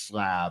in the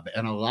slab.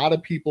 And a lot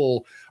of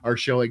people are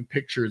showing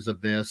pictures of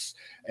this.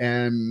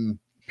 And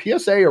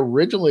PSA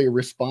originally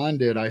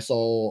responded, I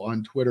saw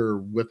on Twitter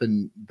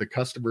within the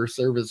customer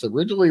service,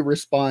 originally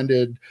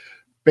responded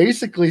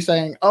basically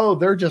saying, oh,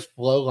 they're just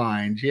flow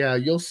lines. Yeah,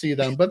 you'll see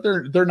them, but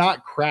they're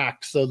not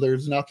cracked, so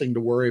there's nothing to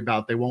worry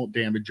about. They won't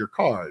damage your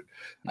card.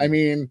 I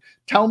mean,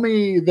 tell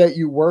me that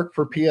you work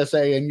for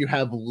PSA and you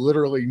have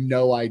literally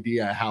no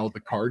idea how the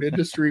card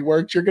industry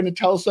works. You're going to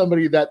tell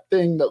somebody that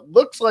thing that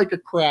looks like a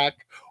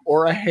crack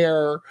or a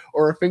hair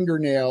or a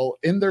fingernail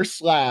in their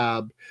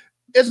slab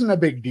isn't a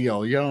big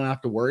deal. You don't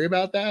have to worry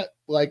about that.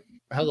 Like,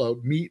 hello,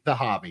 meet the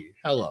hobby.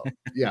 Hello.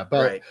 Yeah,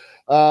 but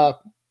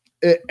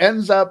it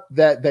ends up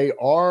that they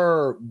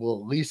are, well,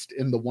 at least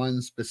in the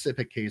one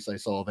specific case I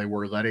saw, they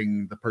were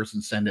letting the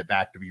person send it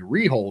back to be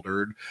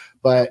reholdered,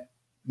 but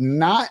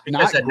not great.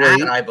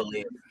 Nat, I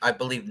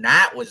believe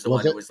Nat was the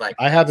one who was like,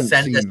 I haven't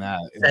seen that.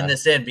 Send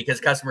this in, because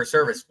customer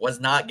service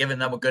was not giving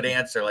them a good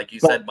answer, like you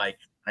said, Mike.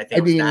 I think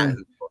it was Nat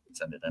who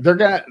sent it in. They're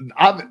gonna.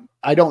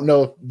 I don't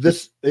know if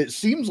this. It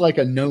seems like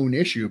a known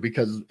issue,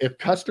 because if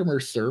customer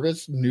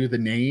service knew the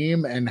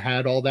name and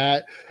had all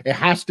that, it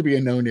has to be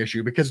a known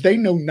issue, because they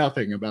know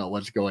nothing about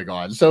what's going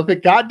on. So if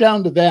it got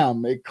down to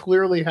them, it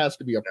clearly has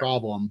to be a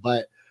problem.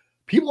 But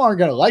people aren't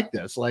going to like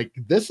this. Like,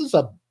 this is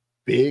a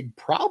big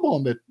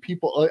problem. If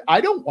people,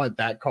 I don't want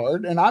that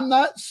card, and I'm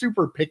not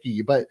super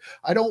picky, but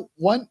I don't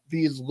want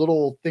these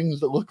little things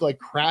that look like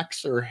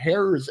cracks or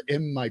hairs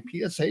in my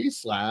PSA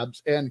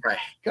slabs, and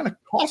going to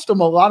cost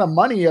them a lot of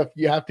money if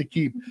you have to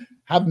keep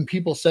having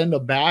people send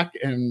them back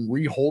and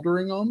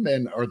reholdering them.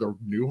 And are the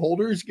new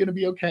holders going to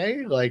be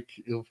okay? Like,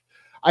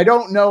 I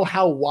don't know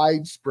how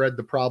widespread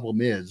the problem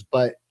is,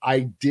 but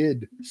I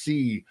did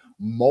see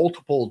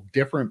multiple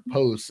different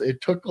posts.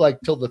 It took like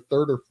till the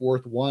third or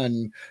fourth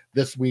one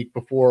this week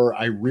before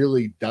I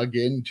really dug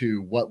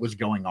into what was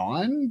going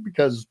on,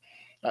 because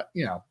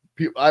you know,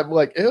 I'm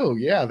like, oh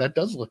yeah, that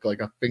does look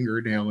like a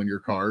fingernail in your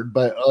card.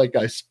 But like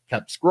I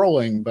kept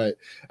scrolling, but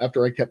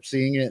after I kept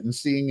seeing it,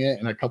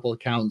 and a couple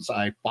accounts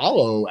I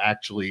follow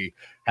actually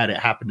had it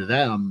happen to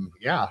them.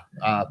 Yeah,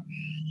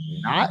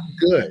 not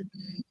good.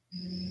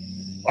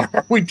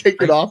 Are we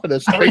taking off in a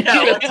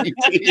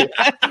spaceship?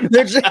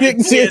 There's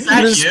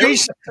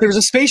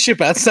a spaceship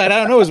outside. I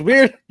don't know. It's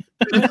weird.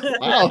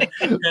 Wow,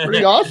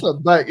 pretty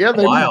awesome. But yeah,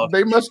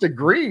 they must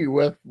agree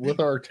with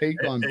our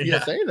take on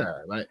PSA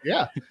there. But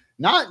yeah,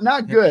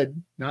 not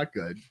good. Not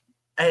good.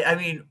 I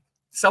mean,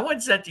 someone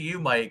said to you,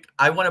 Mike,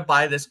 I want to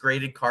buy this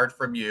graded card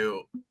from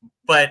you,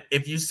 but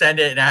if you send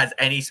it and it has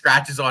any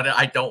scratches on it,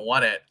 I don't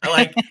want it.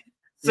 Like,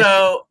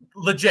 so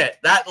legit,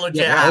 that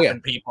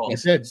happened, people.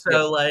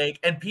 So like,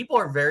 and people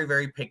are very,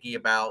 very picky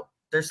about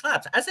their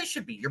slabs, as they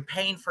should be. You're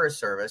paying for a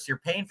service. You're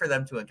paying for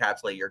them to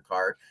encapsulate your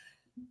card,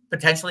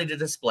 potentially to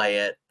display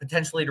it,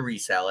 potentially to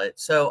resell it.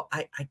 So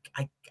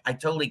I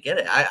totally get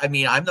it. I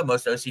mean, I'm the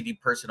most OCD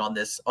person on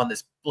this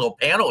little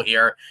panel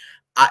here.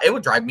 It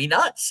would drive me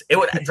nuts. It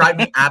would drive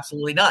me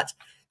absolutely nuts,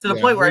 to the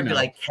point where I'd be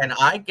like, can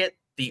I get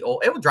the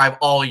old? It would drive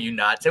all of you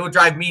nuts. It would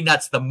drive me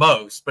nuts the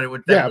most, but it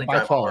would definitely by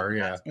drive far,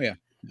 yeah.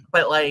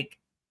 But like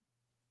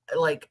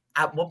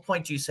at what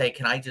point do you say,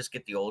 can I just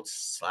get the old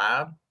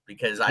slab?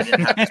 Because I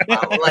didn't have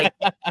to like,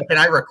 can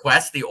I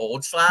request the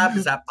old slab?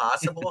 Is that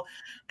possible?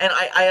 And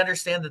I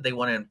understand that they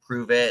want to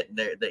improve it,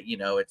 that you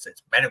know, it's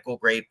medical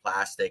grade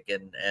plastic,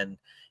 and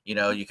you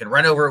know, you can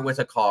run over it with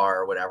a car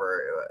or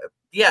whatever.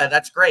 Yeah,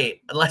 that's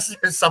great. Unless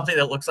there's something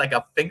that looks like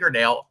a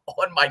fingernail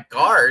on my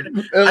card.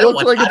 It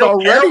looks like it's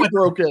already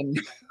broken.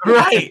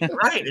 Right,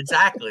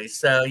 exactly.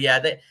 So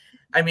yeah,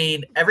 I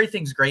mean,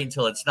 everything's great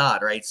until it's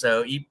not, right?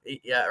 So,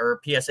 or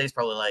PSA is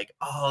probably like,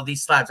 oh,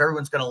 these slabs,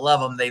 everyone's going to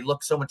love them. They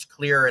look so much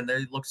clearer and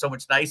they look so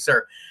much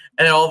nicer.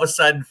 And then all of a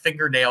sudden,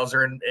 fingernails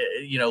are in,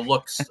 you know,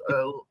 looks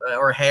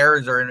or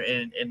hairs are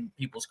in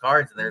people's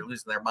cards, and they're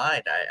losing their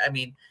mind. I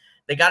mean,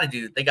 they got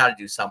to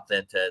do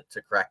something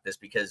to correct this,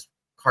 because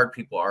card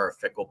people are a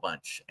fickle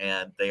bunch,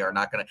 and they are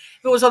not going to.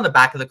 If it was on the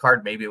back of the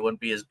card, maybe it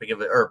wouldn't be as big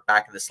of a, or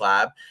back of the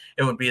slab,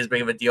 it wouldn't be as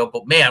big of a deal.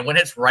 But man, when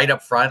it's right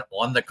up front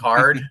on the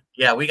card,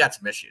 yeah, we got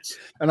some issues.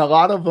 And a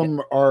lot of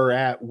them are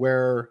at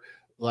where,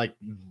 like,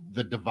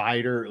 the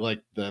divider,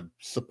 like the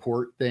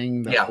support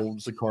thing that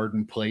holds the card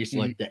in place,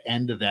 like the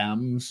end of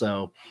them.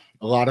 So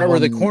a lot of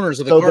them, the corners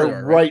of the card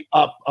are right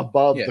up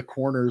above the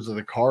corners of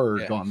the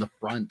card on the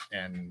front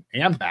and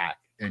back.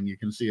 And you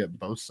can see it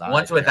both sides.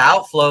 Ones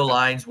without flow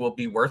lines will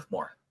be worth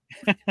more.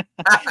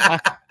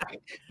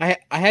 I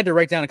had to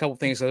write down a couple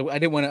things. I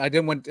didn't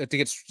want to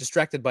get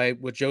distracted by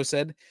what Joe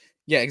said.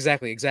 Yeah,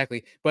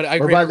 exactly. But I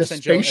agree. By the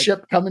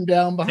spaceship coming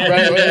down behind.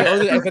 Right,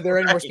 if there are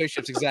any more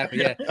spaceships,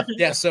 exactly.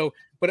 Yeah. So,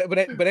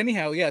 but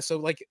anyhow, yeah. So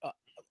like,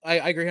 I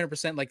agree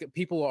 100%. Like,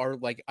 people are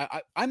like,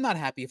 I'm not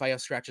happy if I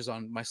have scratches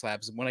on my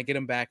slabs when I get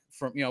them back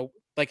from, you know,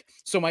 like,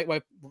 so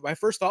my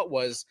first thought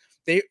was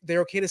they're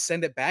okay to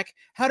send it back.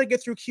 How to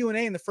get through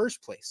Q&A in the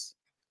first place?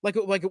 Like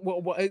what,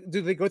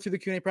 do they go through the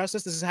Q&A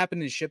process? Does this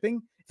happen in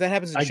shipping? If that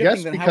happens in shipping, I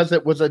guess then because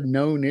it was a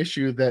known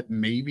issue that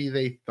maybe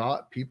they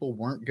thought people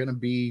weren't going to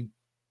be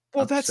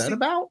upset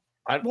about.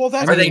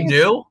 Are they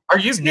new? Are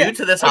you new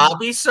to this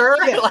hobby, sir?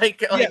 Yeah.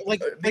 Like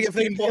if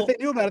they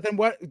knew about it, then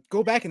what?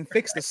 Go back and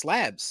fix the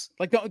slabs.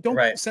 Like,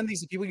 don't send these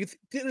to people.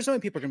 There's so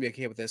many people are gonna be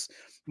okay with this.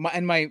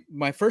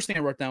 My first thing I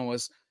wrote down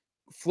was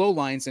flow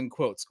lines and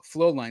quotes.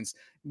 Flow lines.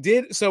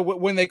 So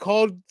when they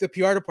called the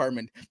PR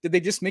department, did they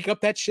just make up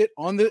that shit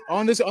on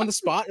the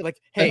spot? Like,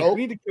 hey,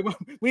 we need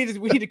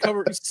to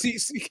cover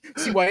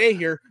CYA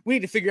here. We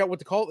need to figure out what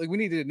to call it. We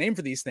need a name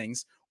for these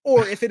things.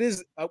 Or if it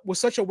is was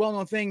such a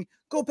well-known thing,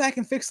 go back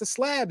and fix the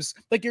slabs.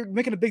 Like, you're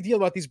making a big deal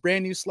about these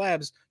brand new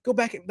slabs. Go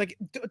back and, like,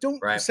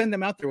 don't send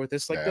them out there with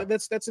this. Like,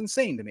 that's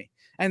insane to me.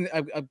 And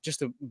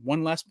just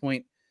one last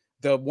point.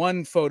 The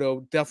one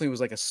photo definitely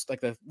was like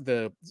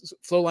the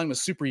flow line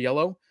was super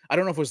yellow. I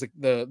don't know if it was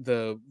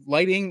the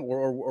lighting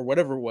or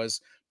whatever it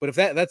was, but if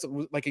that's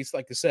like I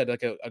said,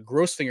 like a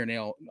gross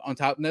fingernail on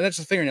top. No, that's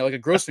just a fingernail, like a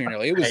gross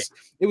fingernail.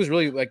 It was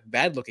really like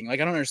bad looking. Like,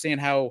 I don't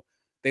understand how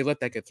they let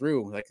that get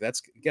through. Like,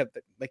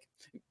 like,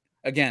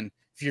 again,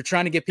 if you're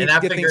trying to get people,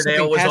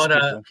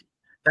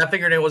 that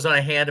fingernail was on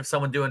a hand of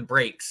someone doing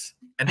breaks,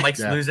 and Mike's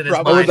losing his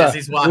mind as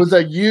he's watching. It was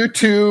a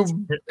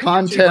YouTube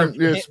content,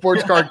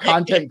 sports card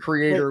content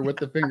creator with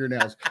the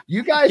fingernails.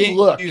 You guys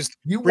look.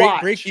 You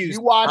watch. You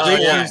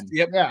watch.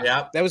 Yep.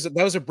 That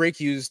was a break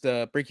used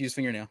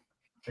fingernail.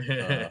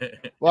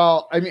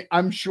 Well, I mean,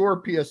 I'm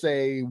sure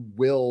PSA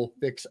will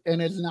fix,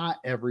 and it's not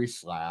every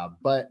slab,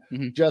 but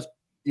just,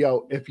 you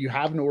know, if you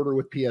have an order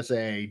with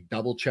PSA,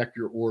 double check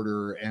your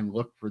order and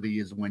look for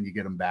these when you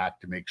get them back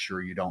to make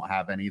sure you don't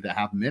have any that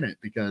have them in it,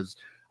 because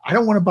I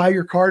don't want to buy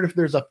your card if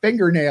there's a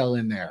fingernail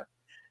in there.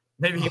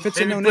 Maybe if it's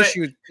a known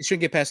issue, it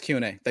shouldn't get past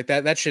Q&A. Like,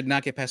 that should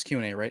not get past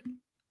Q&A, right?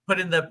 Put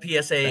in the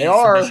PSA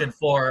submission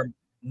form,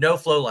 no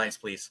flow lines,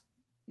 please.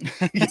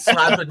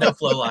 Slabs with no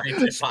flow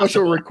line.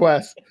 Special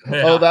request.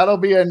 Yeah. Oh, that'll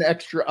be an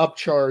extra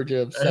upcharge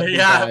of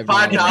 $75.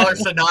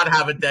 $5 to not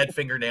have a dead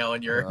fingernail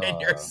in your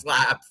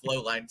slab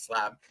flow line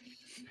slab.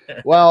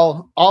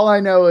 Well, all I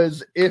know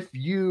is if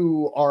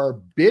you are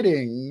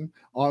bidding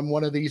on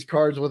one of these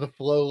cards with a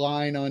flow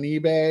line on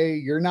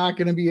eBay, you're not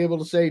going to be able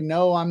to say,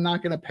 no, I'm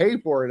not going to pay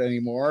for it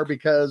anymore,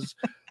 because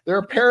they're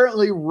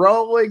apparently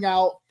rolling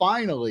out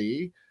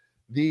finally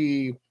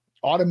the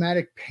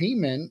automatic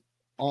payment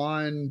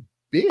on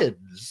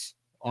bids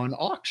on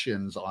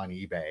auctions on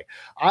eBay.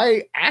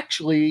 I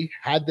actually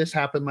had this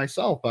happen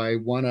myself. I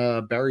won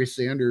a Barry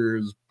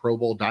Sanders Pro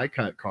Bowl die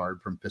cut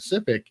card from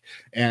Pacific,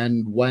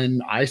 and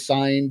when I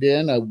signed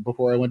in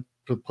before I went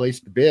to place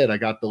the bid, I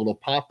got the little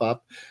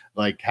pop-up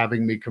like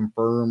having me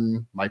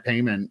confirm my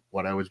payment,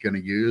 what I was going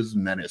to use,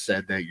 and then it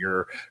said that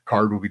your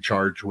card will be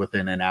charged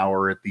within an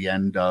hour at the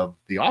end of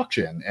the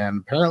auction.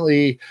 And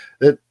apparently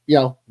that, you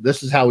know,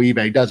 this is how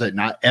eBay does it.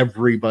 Not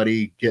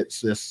everybody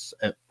gets this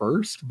at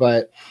first,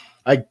 but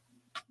I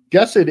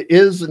guess it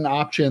is an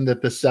option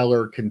that the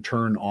seller can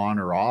turn on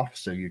or off,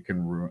 so you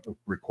can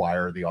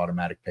require the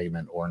automatic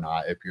payment or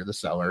not if you're the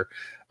seller.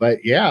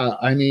 But yeah,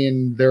 I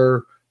mean,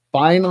 they're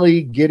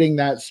finally getting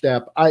that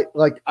step.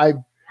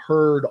 I've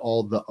heard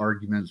all the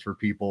arguments for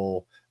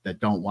people that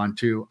don't want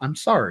to. I'm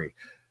sorry.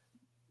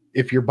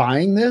 If you're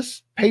buying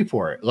this, pay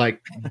for it.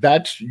 Like,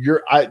 that's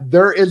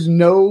there is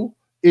no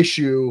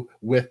issue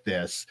with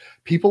this.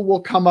 People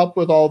will come up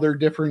with all their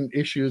different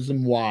issues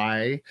and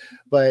why,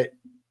 but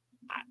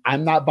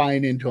I'm not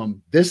buying into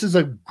them. This is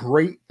a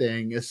great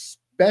thing,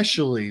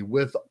 especially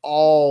with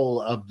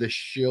all of the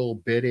shill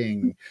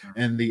bidding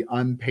and the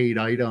unpaid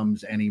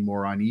items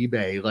anymore on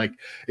eBay. Like,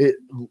 it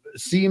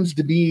seems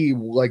to be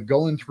like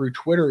going through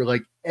Twitter,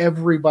 like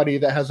everybody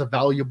that has a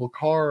valuable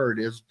card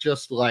is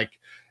just like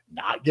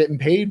not getting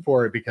paid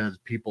for it because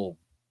people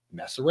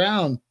mess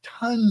around.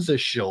 Tons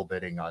of shill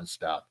bidding on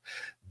stuff.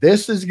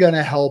 This is going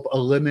to help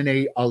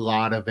eliminate a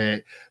lot of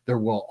it. There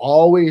will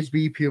always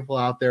be people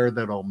out there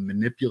that'll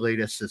manipulate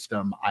a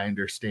system. I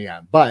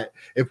understand. But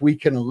if we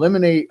can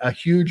eliminate a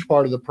huge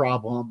part of the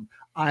problem,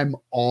 I'm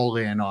all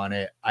in on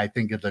it. I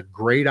think it's a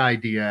great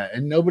idea,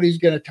 and nobody's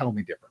going to tell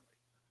me differently.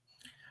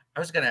 I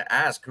was going to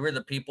ask, who are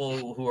the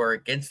people who are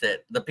against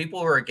it? The people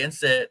who are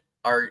against it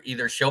are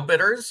either shill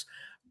bidders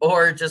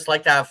or just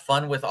like to have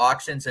fun with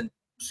auctions and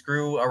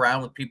screw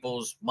around with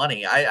people's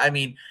money. I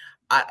mean,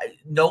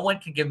 no one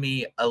can give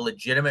me a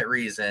legitimate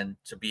reason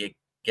to be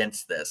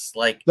against this.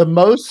 Like, the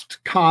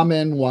most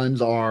common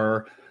ones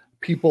are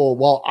people,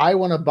 well, I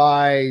want to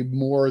buy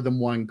more than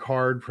one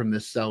card from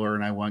this seller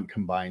and I want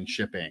combined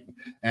shipping.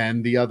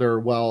 And the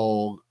other,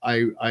 well,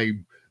 I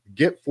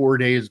get 4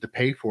 days to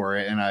pay for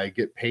it and I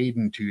get paid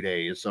in 2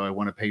 days, so I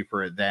want to pay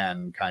for it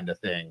then, kind of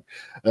thing.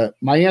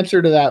 My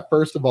answer to that,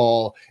 first of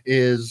all,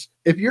 is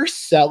if your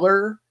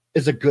seller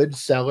is a good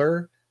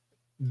seller,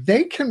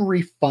 they can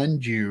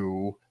refund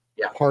you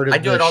part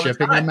of the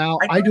shipping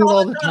amount. I do it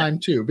all the time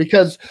too,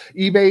 because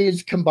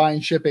eBay's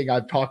combined shipping,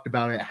 I've talked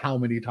about it how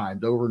many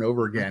times over and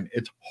over again.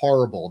 It's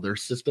horrible. Their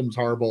system's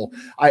horrible.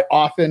 I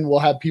often will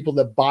have people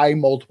that buy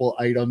multiple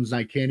items and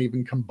I can't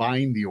even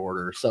combine the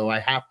order, so I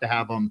have to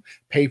have them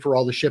pay for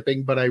all the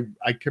shipping, but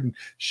I can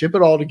ship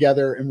it all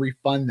together and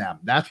refund them.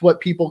 That's what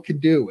people can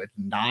do. It's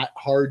not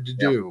hard to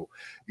do.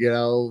 You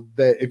know,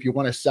 that if you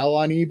want to sell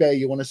on eBay,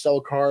 you want to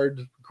sell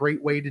cards,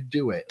 great way to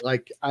do it.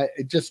 Like,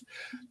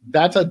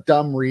 that's a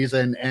dumb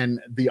reason. And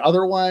the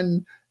other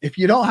one, if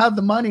you don't have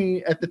the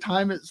money at the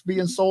time it's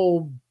being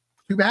sold,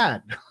 too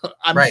bad.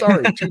 I'm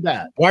sorry, too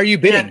bad. Why are you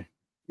bidding?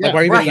 Like,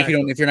 why are you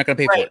bidding if you're not going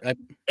to pay for it?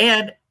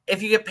 And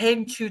if you get paid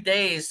in 2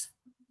 days,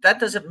 that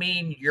doesn't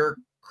mean your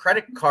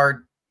credit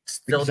card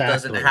still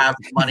doesn't have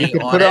money. You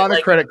can put on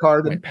a credit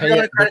card and pay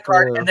it.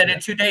 And then in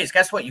 2 days,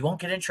 guess what? You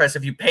won't get interest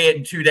if you pay it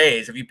in 2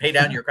 days. If you pay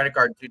down your credit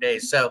card in 2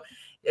 days, so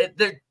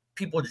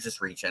people are just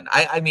reaching.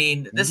 I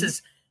mean, this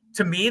is,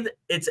 to me,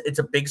 it's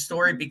a big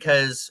story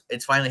because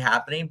it's finally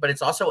happening, but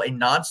it's also a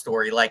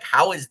non-story. Like,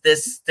 how is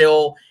this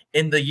still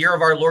in the year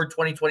of our Lord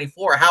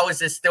 2024? How is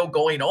this still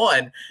going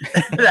on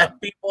that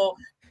people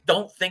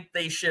don't think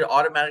they should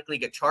automatically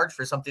get charged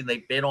for something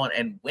they bid on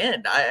and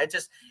win? I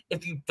just,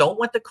 if you don't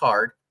want the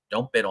card,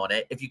 don't bid on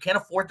it. If you can't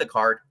afford the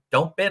card,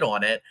 don't bid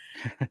on it.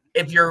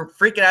 If you're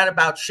freaking out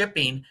about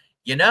shipping,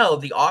 you know,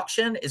 the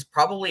auction is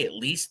probably at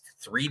least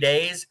 3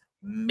 days.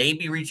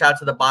 Maybe reach out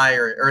to the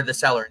buyer or the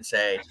seller and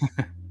say,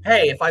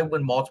 hey, if I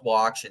win multiple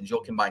auctions, you'll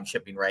combine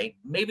shipping, right?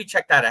 Maybe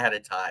check that ahead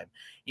of time.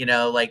 You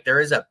know, like, there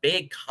is a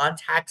big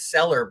contact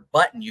seller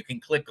button you can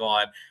click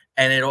on,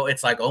 and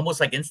it's like almost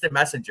like instant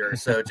messenger.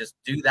 So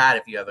just do that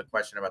if you have a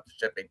question about the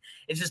shipping.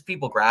 It's just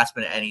people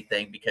grasping at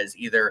anything because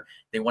either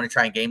they want to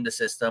try and game the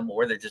system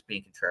or they're just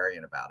being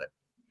contrarian about it.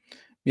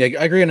 Yeah,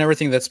 I agree on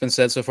everything that's been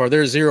said so far.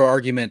 There's zero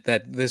argument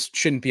that this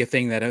shouldn't be a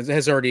thing that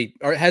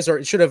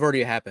should have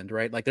already happened,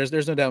 right? Like, there's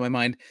no doubt in my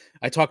mind.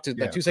 I talked to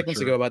 2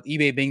 seconds ago about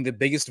eBay being the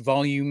biggest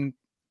volume,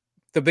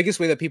 the biggest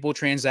way that people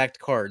transact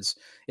cards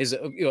is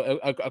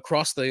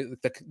across the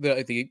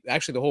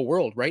actually the whole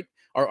world, right?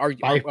 Our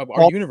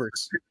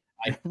universe.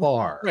 by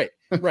far.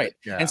 Right.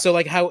 Yeah. And so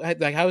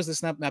how is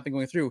this not been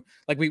going through?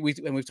 Like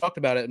we've talked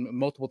about it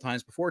multiple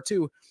times before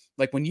too.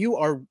 Like when you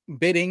are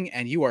bidding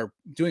and you are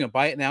doing a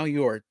buy it now,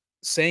 you are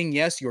saying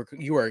yes,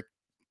 you are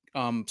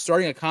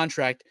starting a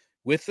contract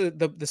with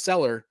the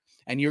seller,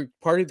 and you're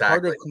part of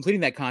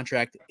completing that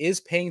contract is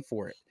paying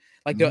for it.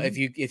 Like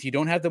if you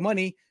don't have the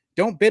money,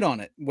 don't bid on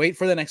it. Wait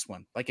for the next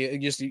one. Like you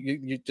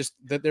just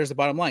there's the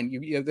bottom line.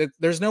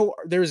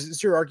 There's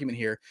zero argument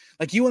here.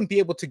 Like you wouldn't be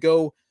able to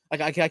go.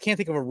 Like I can't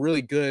think of a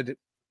really good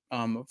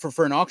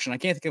for an auction. I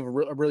can't think of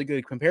a really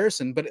good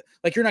comparison. But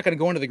like you're not going to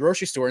go into the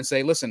grocery store and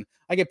say, listen,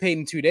 I get paid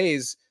in 2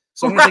 days.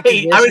 So I'm going to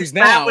take these groceries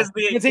now. I'm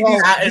going to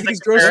take these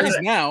groceries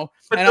now,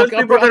 and I'll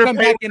come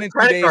back in 2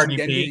 days and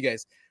give you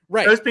guys.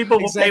 Right. Those people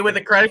will pay with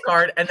a credit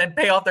card and then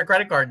pay off their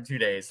credit card in 2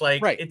 days.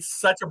 Like it's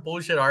such a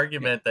bullshit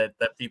argument that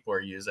people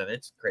are using.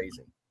 It's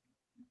crazy.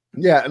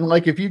 Yeah, and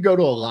like if you go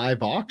to a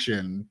live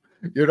auction,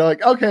 you're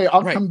like, okay,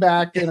 I'll come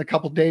back in a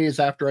couple days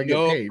after I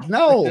get paid.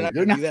 No,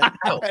 you're not.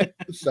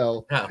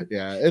 So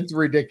yeah, it's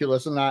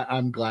ridiculous, and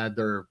I'm glad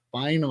they're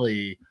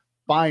finally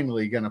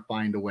going to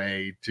find a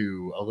way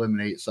to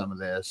eliminate some of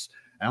this.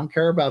 I don't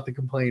care about the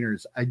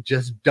complainers. I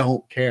just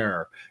don't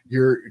care.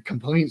 Your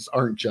complaints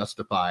aren't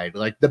justified.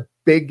 Like the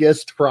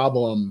biggest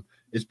problem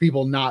is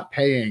people not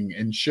paying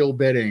and shill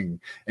bidding,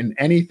 and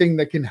anything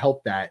that can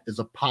help that is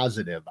a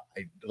positive.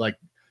 Like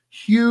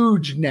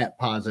huge net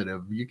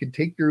positive. You can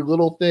take your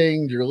little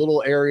things, your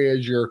little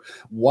areas, your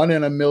 1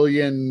 in a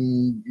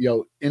million,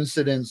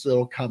 incidents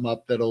that'll come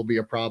up that'll be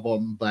a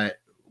problem, but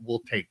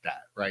we'll take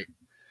that, right?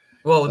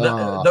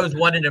 Well, those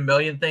 1 in a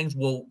million things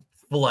will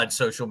flood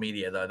social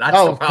media, though. That's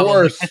the problem. Of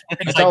course.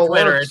 Things like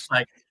Twitter, it's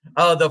like,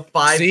 the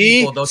 5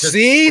 people. They'll just,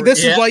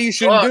 this is why you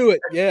shouldn't do it.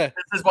 Yeah.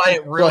 This is why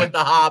it ruined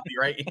the hobby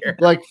right here.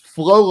 Like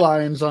flow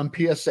lines on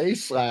PSA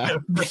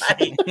slabs.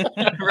 Right,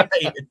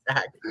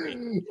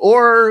 exactly.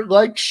 Or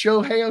like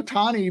Shohei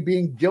Ohtani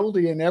being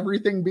guilty and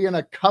everything being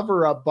a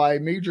cover-up by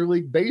Major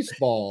League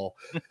Baseball.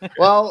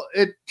 Well,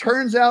 it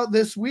turns out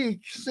this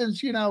week,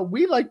 since,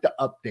 we like to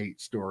update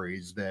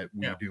stories that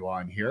we do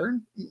on here,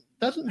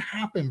 doesn't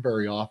happen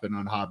very often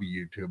on hobby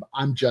YouTube.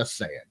 I'm just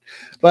saying.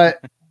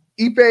 But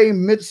Ipe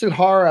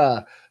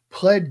Mitsuhara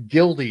pled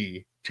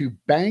guilty to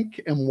bank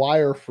and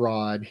wire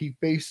fraud. He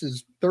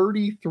faces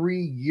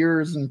 33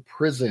 years in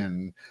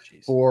prison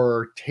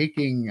for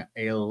taking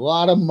a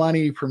lot of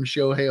money from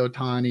Shohei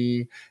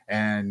Ohtani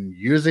and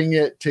using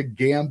it to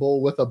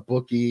gamble with a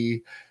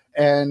bookie.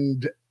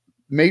 And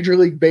Major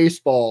League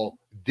Baseball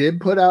did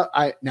put out,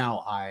 I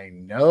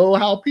know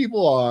how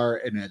people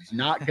are, and it's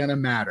not going to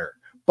matter,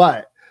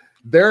 but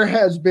there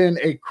has been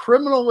a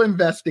criminal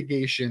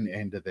investigation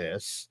into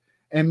this,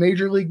 and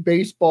Major League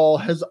Baseball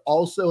has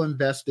also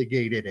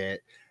investigated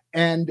it.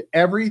 And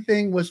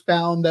everything was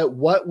found that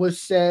what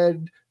was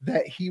said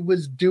that he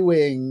was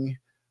doing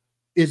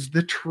is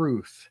the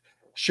truth.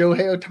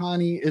 Shohei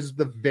Ohtani is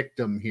the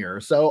victim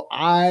here. So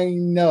I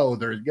know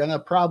there's going to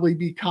probably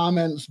be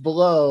comments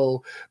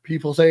below,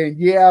 people saying,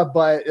 yeah,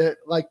 but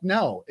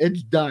no,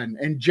 it's done.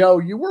 And Joe,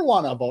 you were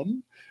one of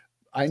them.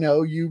 I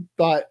know you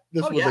thought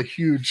this was a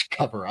huge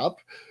cover up.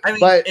 I mean,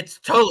 but it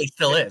totally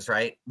still is,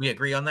 right? We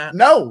agree on that?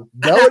 No,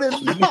 it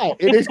is not.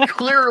 It is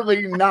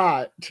clearly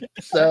not.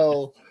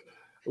 So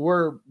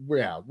we're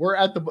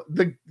at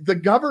the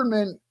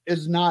government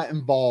is not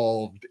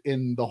involved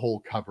in the whole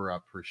cover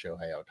up for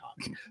Shohei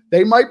Ohtani.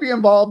 They might be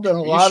involved in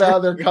a lot of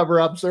other cover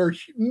ups. There are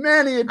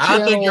many channels. I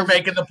don't think you're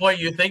making the point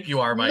you think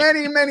you are, Mike.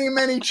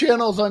 Many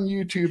channels on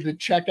YouTube to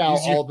check out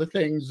all the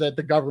things that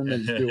the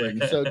government's doing.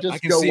 So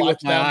just go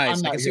watch them. I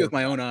can see with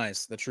my own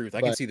eyes the truth.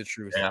 I can see the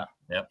truth. Yeah.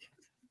 Yep.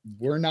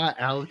 We're not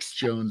Alex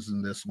Jones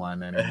in this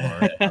one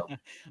anymore.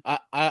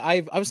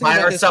 I was buy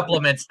our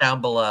supplements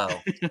down below.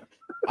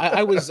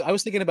 I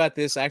was thinking about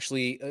this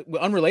actually,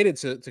 unrelated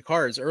to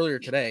cards earlier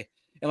today.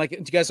 And like, you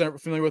guys are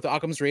familiar with the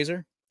Occam's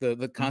razor,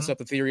 the concept,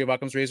 the theory of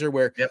Occam's razor,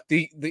 where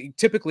the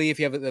typically if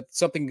you have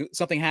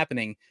something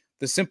happening,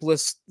 the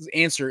simplest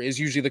answer is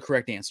usually the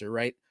correct answer,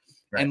 right?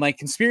 And like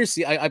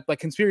conspiracy, I like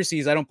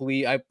conspiracies. I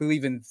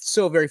believe in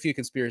so very few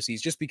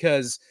conspiracies, just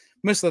because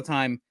most of the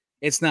time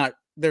it's not.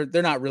 They're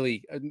not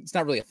really. It's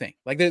not really a thing.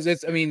 Like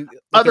there's. I mean, like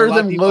other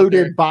than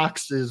loaded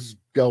boxes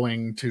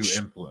going to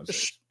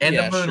influencers and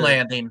the moon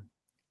landing.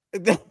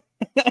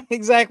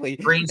 Exactly.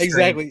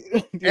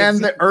 And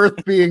the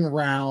Earth being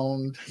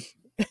round.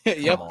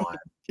 Yep. Come on.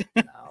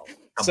 No.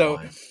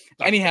 So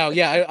anyhow,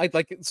 yeah, I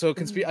like so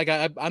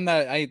I'm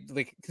not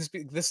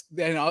this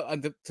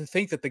and to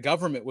think that the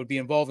government would be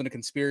involved in a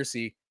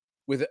conspiracy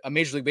with a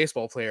Major League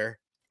Baseball player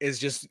is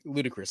just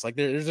ludicrous. Like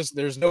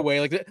there's no way.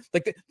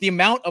 Like the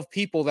amount of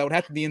people that would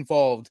have to be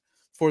involved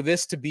for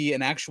this to be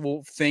an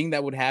actual thing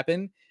that would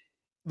happen.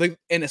 Like,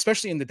 and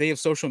especially in the day of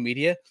social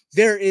media,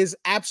 there is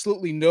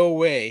absolutely no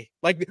way.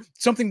 Like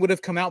something would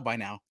have come out by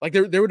now. Like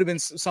there would have been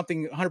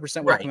something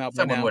 100% would have come out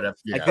by now. Would have.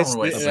 Like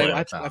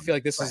I feel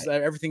like this is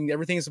everything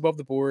is above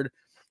the board.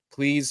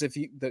 Please, if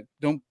you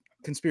don't,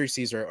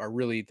 conspiracies are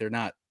really they're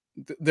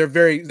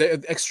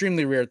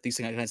extremely rare. These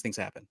kinds of things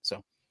happen.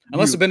 So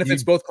Unless it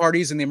benefits both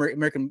parties in the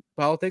American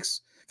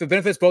politics. If it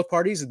benefits both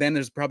parties, then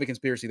there's probably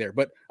conspiracy there.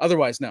 But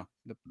otherwise, no.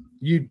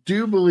 You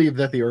do believe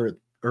that the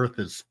Earth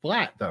is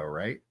flat, though,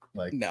 right?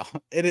 Like, no,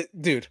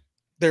 dude.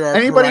 There are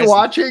anybody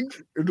watching?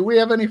 Do we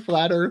have any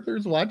flat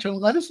earthers watching?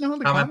 Let us know in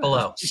the comment comments.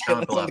 below.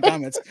 Comment below. In the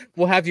comments.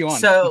 We'll have you on.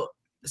 So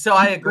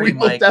I agree,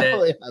 Mike.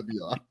 Definitely have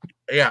you on.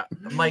 Yeah,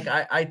 Mike,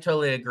 I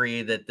totally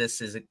agree that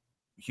this is a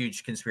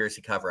huge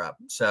conspiracy cover-up.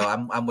 So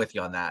I'm with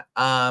you on that.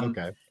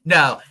 Okay.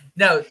 No.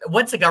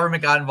 Once the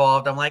government got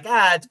involved, I'm like,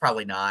 it's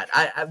probably not.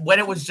 When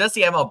it was just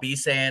the MLB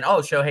saying, "Oh,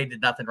 Shohei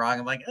did nothing wrong,"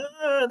 I'm like,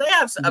 they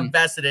have a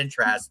vested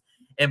interest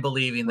in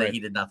believing that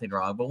he did nothing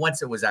wrong. But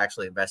once it was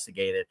actually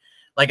investigated,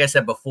 like I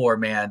said before,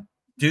 man,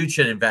 dude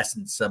should invest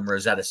in some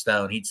Rosetta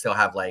Stone. He'd still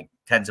have like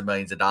tens of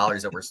millions of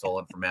dollars that were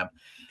stolen from him.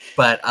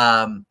 But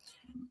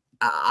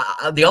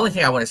the only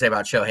thing I want to say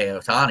about Shohei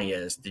Ohtani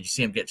is, did you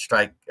see him get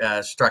struck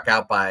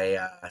out by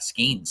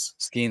Skeens?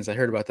 Skeens, I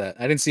heard about that.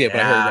 I didn't see it,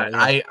 but I heard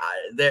about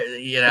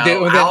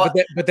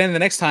it. But then the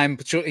next time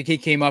he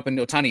came up and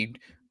Ohtani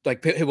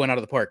like hit one out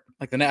of the park.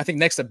 Like I think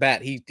next at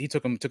bat he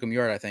took him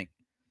yard. I think.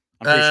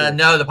 I'm pretty sure.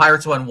 No, the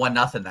Pirates won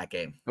 1-0 that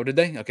game. Oh, did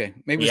they? Okay,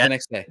 maybe it was the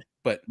next day.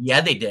 But yeah,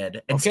 they did.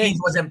 And Skeens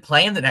wasn't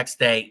playing the next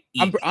day.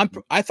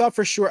 I thought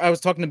for sure. I was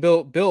talking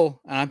to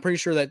Bill, and I'm pretty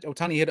sure that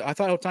Ohtani hit. I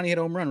thought Ohtani hit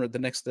a home run with the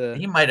next.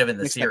 He might have in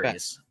the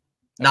series,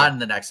 not in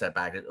the next at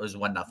bat. It was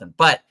 1-0.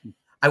 But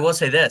I will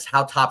say this: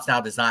 how Tops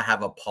Now does not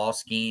have a Paul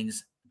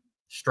Skeens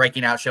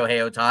striking out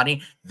Shohei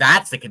Ohtani.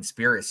 That's the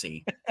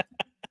conspiracy.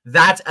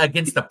 That's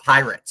against the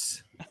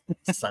Pirates.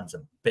 Sons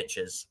of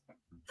bitches.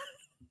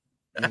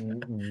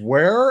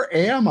 Where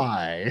am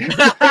I?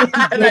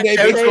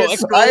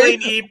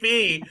 Schooling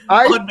EP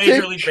on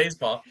Major League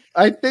Baseball.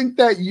 I think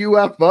that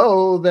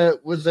UFO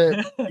that was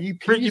at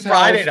EP's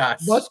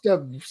house must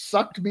have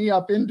sucked me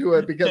up into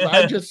it, because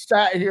I just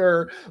sat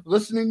here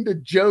listening to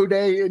Joe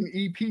Day and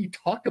EP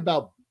talk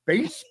about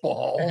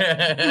baseball.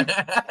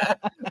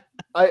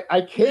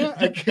 I can't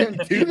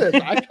do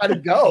this. I gotta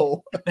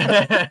go.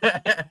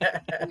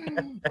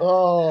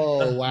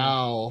 Oh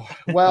wow.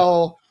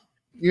 Well,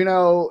 you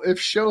know, if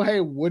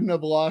Shohei wouldn't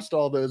have lost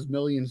all those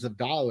millions of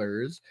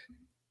dollars,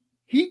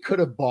 he could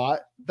have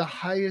bought the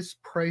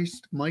highest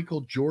priced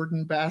Michael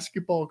Jordan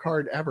basketball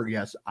card ever.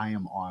 Yes, I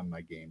am on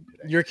my game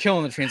today. You're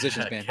killing the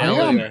transitions,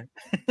 man.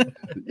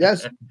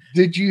 Yes.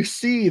 Did you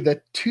see the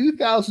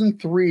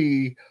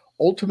 2003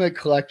 Ultimate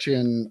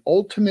Collection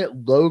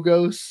Ultimate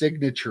Logo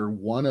Signature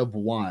 1 of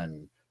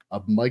 1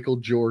 of Michael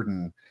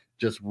Jordan?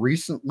 Just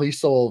recently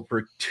sold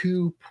for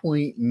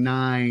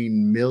 $2.9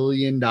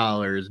 million,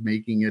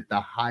 making it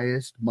the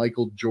highest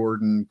Michael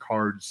Jordan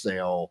card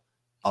sale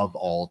of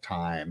all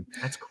time.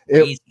 That's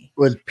crazy. It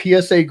was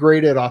PSA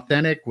graded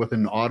authentic with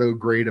an auto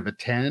grade of a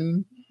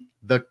 10.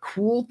 The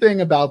cool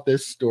thing about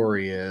this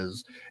story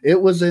is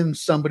it was in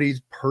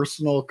somebody's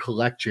personal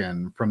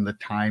collection from the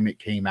time it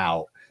came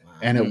out. Wow.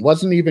 And it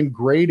wasn't even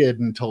graded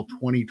until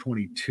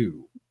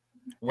 2022.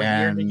 What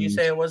year did you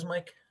say it was,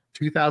 Mike?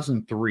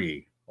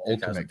 2003.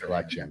 Ultimate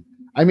Collection.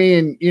 I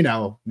mean, you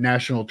know,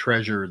 National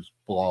Treasure is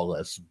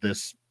flawless.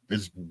 This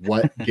is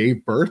what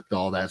gave birth to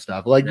all that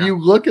stuff. Like, you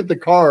look at the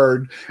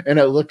card and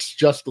it looks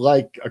just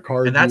like a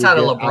card. And that's out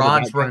of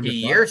LeBron's rookie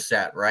year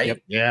set, right? Yep.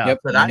 Yeah. Yep.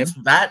 So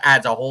that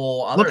adds a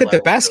whole other look at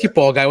the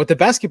basketball guy with the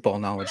basketball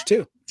knowledge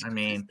too. I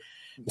mean,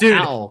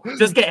 dude,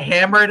 just get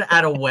hammered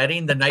at a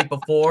wedding the night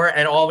before,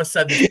 and all of a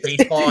sudden it's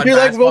baseball. You're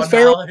like Will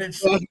Ferrell.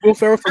 Will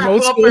Ferrell from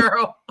Old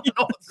School.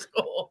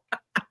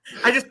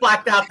 I just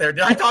blacked out there.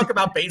 Did I talk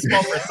about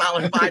baseball for a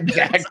solid 5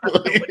 minutes?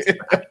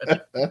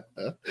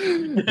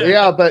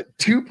 Yeah, but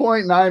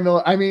 2.9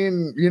 million. I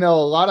mean, you know,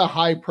 a lot of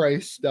high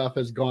price stuff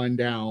has gone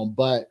down,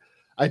 but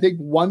I think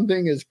one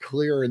thing is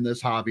clear in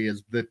this hobby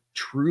is the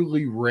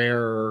truly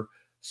rare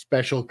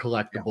special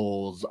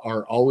collectibles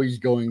are always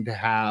going to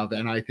have,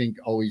 and I think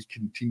always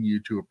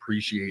continue to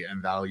appreciate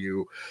and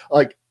value.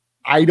 Like,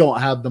 I don't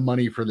have the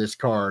money for this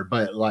card,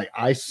 but like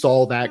I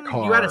saw that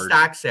card. You had a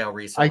stock sale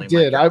recently. I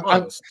did.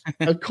 I'm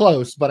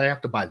close, but I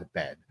have to buy the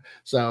bed.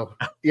 So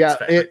yeah,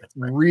 it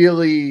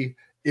really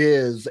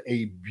is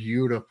a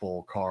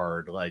beautiful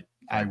card. Like,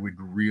 I would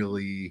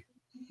really,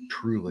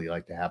 truly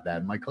like to have that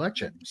in my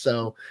collection.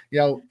 So, you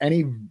know,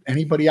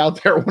 anybody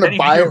out there want to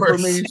buy it for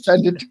me,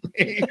 send it to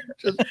me.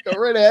 Just go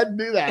right ahead and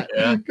do that,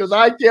 because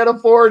I can't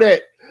afford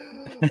it.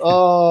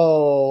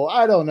 Oh,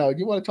 I don't know. Do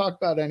you want to talk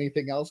about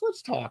anything else?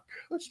 Let's talk.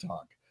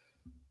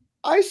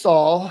 I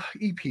saw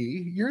EP.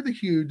 You're the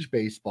huge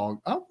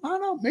baseball. Oh, I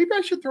don't know. Maybe I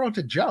should throw it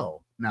to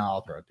Joe. No,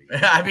 I'll throw it to you.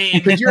 I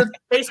mean, because you're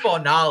baseball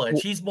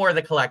knowledge. He's more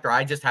the collector.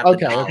 I just have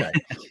okay.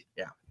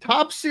 Yeah.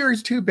 Top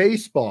Series 2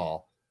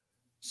 baseball.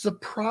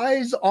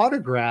 Surprise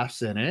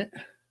autographs in it.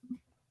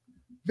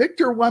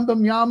 Victor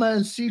Wembanyama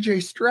and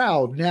CJ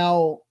Stroud.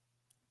 Now,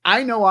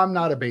 I know I'm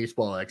not a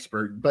baseball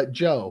expert, but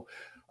Joe,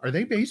 are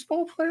they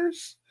baseball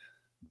players?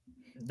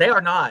 They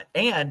are not.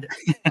 And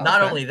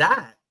not only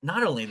that,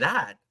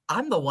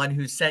 I'm the one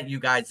who sent you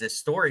guys this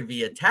story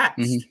via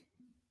text.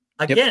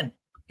 Again,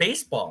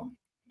 baseball.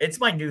 It's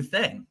my new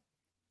thing.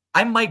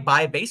 I might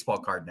buy a baseball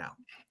card now.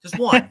 Just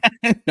one.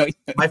 No,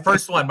 my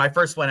first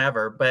one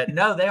ever. But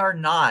no, they are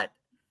not.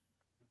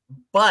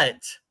 But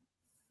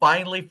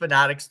finally,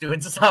 Fanatics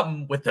doing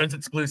something with those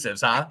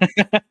exclusives, huh?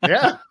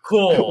 Yeah.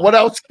 Cool. What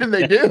else can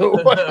they do?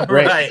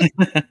 Right.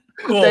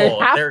 Cool. They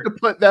have to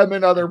put them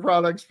in other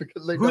products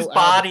because they whose don't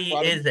body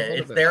have is it?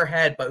 It's their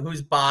head, but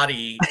whose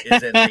body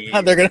is in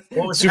the? They're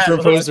gonna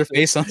superimpose their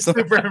face on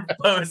something.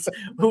 Superimpose.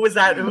 Who was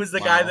that? Who was the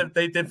guy that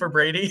they did for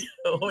Brady?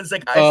 What was the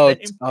guy's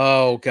name?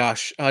 Oh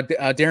gosh,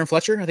 Darren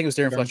Fletcher. I think it was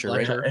Darren Fletcher,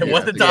 right? It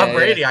wasn't Tom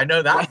Brady. I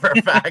know that for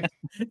a fact.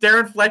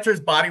 Darren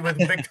Fletcher's body with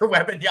Victor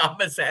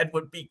Wembanyama's head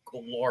would be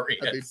glorious.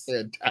 That'd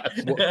be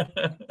fantastic.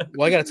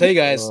 Well, I got to tell you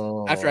guys,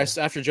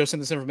 after Joe sent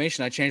this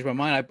information, I changed my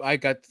mind. I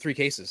got 3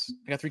 cases.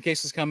 I got 3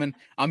 cases coming.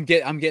 I'm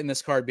getting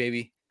this card,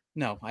 baby.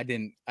 No, I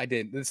didn't.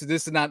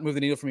 This did not move the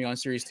needle for me on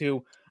Series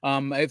 2.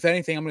 If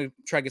anything, I'm going to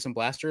try to get some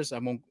blasters. I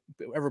won't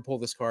ever pull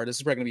this card. This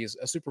is probably going to be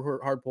a super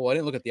hard pull. I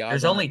didn't look at the odds.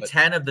 There's only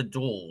 10 of the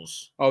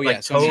duels. Oh, yeah.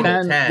 Like total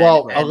 10.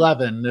 Well,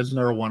 11. Isn't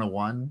there a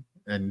 101?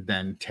 And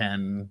then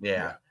 10.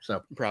 Yeah.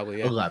 So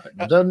probably 11.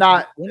 They're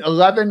not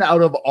 11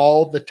 out of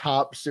all the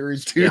top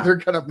Series 2. They're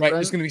going to right.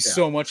 There's going to be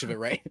so much of it,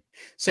 right?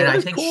 So I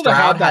think cool Stroud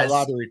to have that has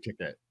lottery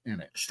ticket in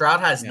it.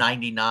 Stroud has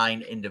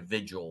 99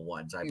 individual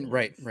ones, I believe.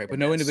 Right, but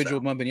no individual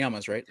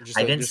Wembanyamas, right?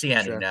 I didn't see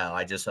any. No,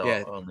 I just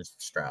own this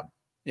Stroud.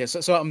 Yeah,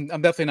 so I'm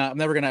definitely not. I'm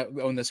never gonna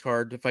own this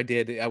card. If I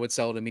did, I would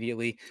sell it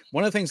immediately.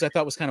 One of the things I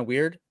thought was kind of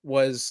weird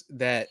was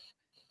that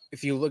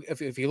if you look at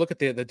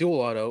the dual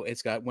auto,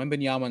 it's got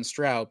Wembanyama and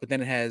Stroud, but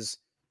then it has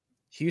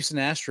Houston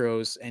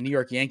Astros and New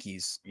York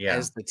Yankees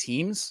as the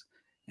teams,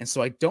 and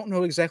so I don't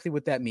know exactly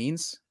what that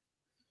means,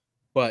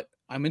 but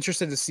I'm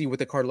interested to see what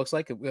the card looks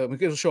like.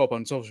 It'll show up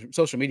on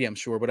social media, I'm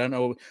sure, but I don't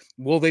know.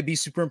 Will they be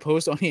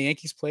superimposed on a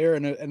Yankees player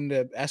and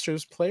a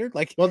Astros player?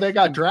 Like, well, they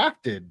got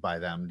drafted by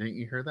them. Didn't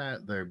you hear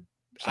that?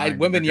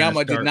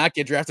 Wembanyama did not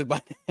get drafted by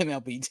the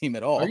MLB team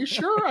at all. Are you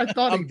sure? I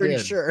thought I'm pretty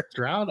sure.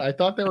 Stroud. I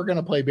thought they were going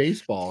to play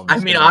baseball. I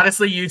mean,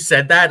 honestly, you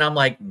said that, and I'm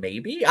like,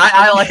 maybe.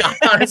 I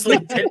honestly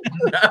didn't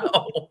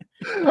know.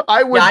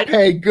 I would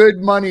pay good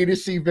money to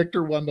see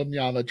Victor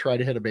Wembanyama try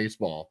to hit a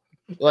baseball.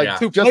 Like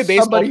to play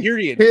baseball,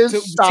 period.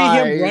 His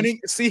size,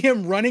 see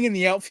him running in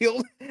the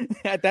outfield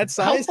at that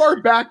size. How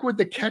far back would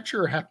the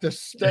catcher have to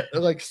set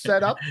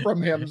up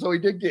from him so he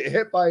didn't get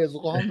hit by his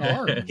long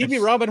arms? He'd be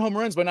robbing home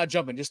runs but not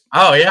jumping. Just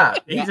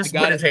he just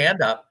put his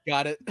hand up.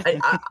 Got it.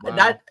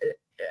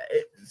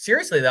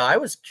 Seriously though, I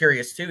was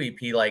curious too.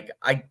 EP, like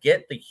I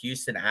get the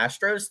Houston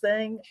Astros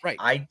thing, right?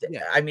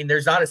 I mean,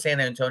 there's not a San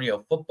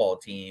Antonio football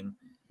team,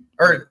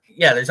 or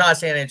there's not a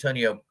San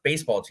Antonio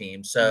baseball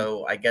team,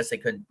 so I guess they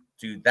couldn't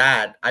do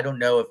that. I don't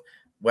know if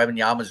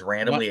Wembanyama's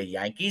randomly a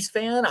Yankees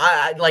fan.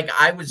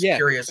 I was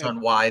curious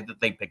on why that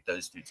they picked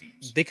those 2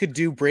 teams. They could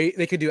do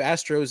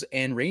Astros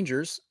and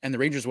Rangers, and the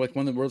Rangers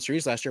won the World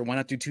Series last year. Why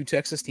not do 2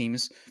 Texas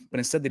teams? But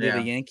instead they did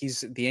the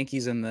Yankees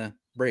and the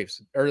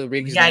Braves, or the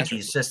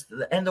Yankees.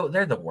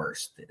 They're the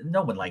worst.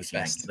 No one likes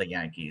the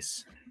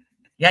Yankees.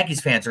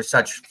 Yankees fans are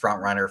such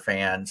front runner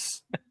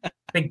fans,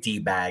 big D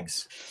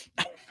bags.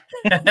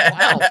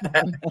 Wow.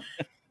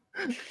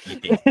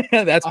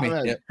 That's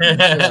me.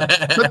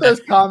 Put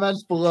those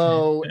comments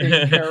below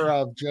in care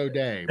of Joe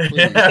Day,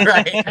 please.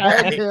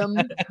 Tag him.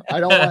 I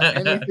don't want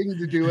anything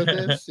to do with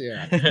this.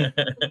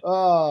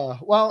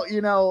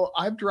 Well,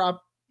 I've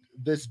dropped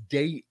this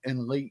date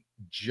in late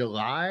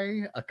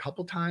July a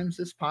couple times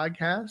this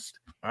podcast.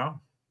 Wow.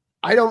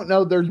 I don't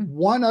know. There's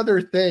one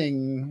other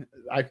thing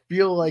I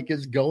feel like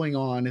is going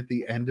on at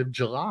the end of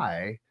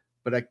July,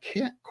 but I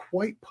can't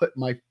quite put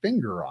my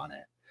finger on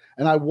it.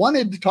 And I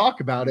wanted to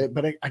talk about it,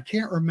 but I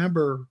can't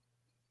remember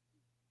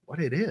what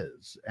it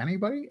is.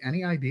 Anybody?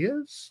 Any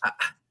ideas?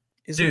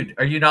 Dude,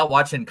 are you not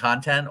watching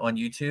content on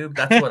YouTube?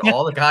 That's what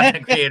all the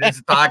content creators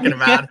are talking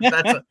about.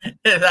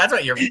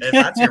 That's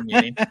your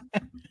meeting.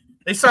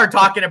 They started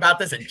talking about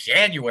this in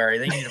January.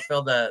 They need to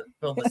fill the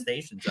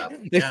stations up.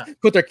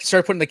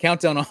 Start putting the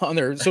countdown on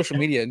their social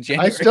media in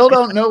January. I still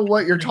don't know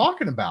what you're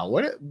talking about.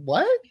 What?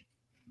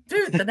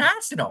 Dude, the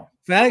National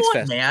Fanatics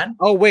Fest, man.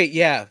 Oh wait,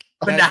 yeah.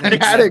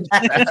 Fanatics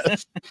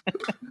Fest.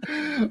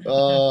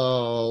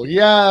 Oh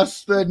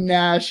yes, the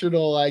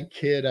National. I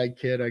kid.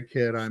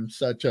 I'm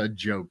such a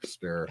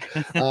jokester.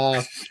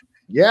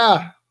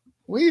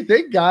 What do you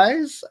think,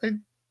 guys? I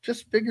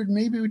just figured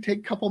maybe we'd take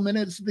a couple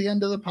minutes at the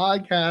end of the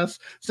podcast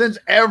since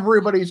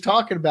everybody's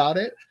talking about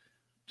it.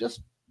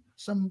 Just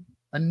some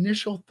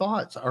initial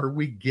thoughts. Are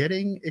we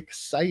getting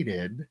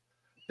excited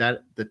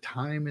that the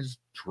time is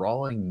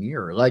drawing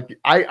near? Like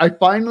I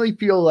finally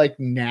feel like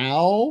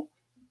now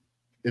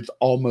it's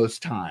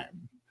almost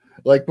time.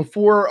 Like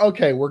before,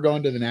 okay, we're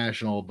going to the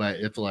National, but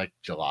it's like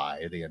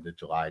July, the end of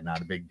July,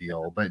 not a big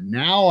deal. But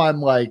now I'm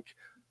like,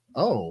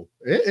 oh,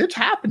 it's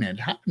happening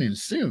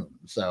soon.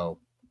 So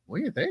what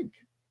do you think?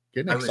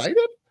 Getting excited?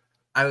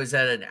 I was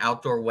at an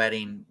outdoor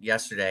wedding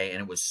yesterday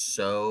and it was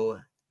so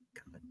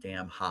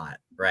goddamn hot,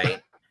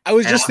 right? I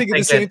was just thinking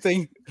the same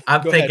thing.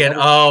 I'm thinking,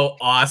 oh,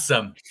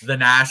 awesome. The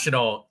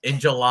National in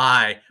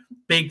July.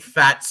 big,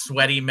 fat,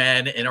 sweaty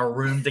men in a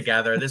room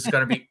together. This is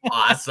going to be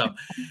awesome.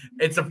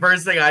 It's the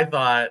first thing I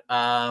thought.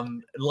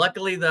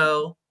 Luckily,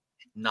 though,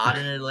 not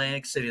in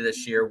Atlantic City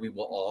this year. We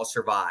will all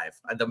survive.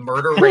 The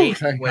murder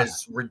rate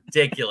was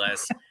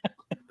ridiculous.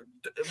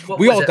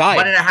 We all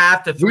died.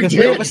 1.5 to 3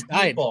 million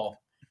people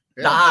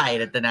Yeah.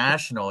 died at the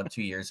National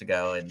 2 years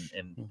ago in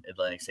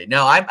Atlantic City.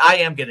 No, I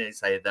am getting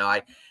excited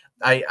though.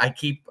 I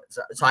keep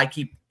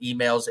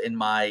emails in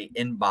my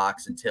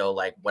inbox until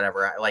like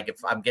whatever. Like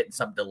if I'm getting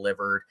something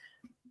delivered,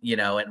 you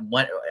know, and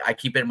I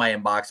keep it in my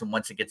inbox, and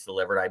once it gets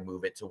delivered, I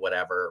move it to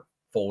whatever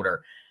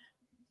folder.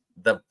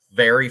 The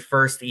very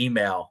first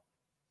email,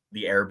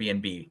 the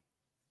Airbnb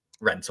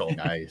rental,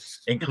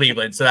 Nice, in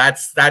Cleveland. So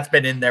that's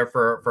been in there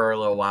for a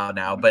little while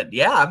now. But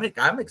yeah,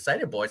 I'm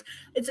excited, boys.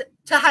 It's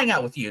to hang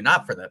out with you,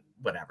 not for the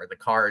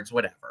cards,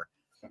 whatever.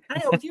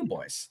 Hang out with you,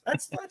 boys.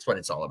 That's what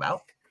it's all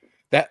about.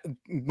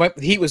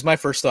 Heat was my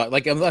first thought.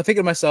 Like I'm thinking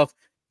to myself,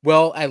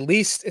 well, at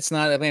least it's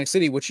not Atlantic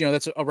City, which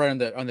that's right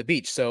on the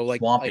beach. So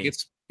like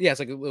it's it's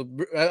like a little,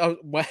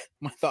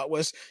 my thought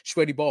was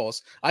sweaty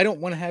balls. I don't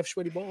want to have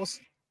sweaty balls.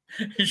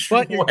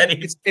 But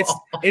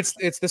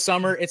it's the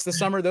summer. It's the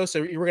summer though,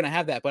 so we're gonna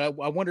have that. But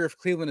I wonder if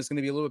Cleveland is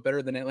gonna be a little bit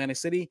better than Atlantic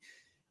City.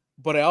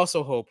 But I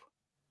also hope,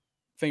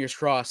 fingers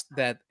crossed,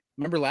 that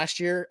remember last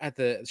year at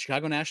the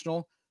Chicago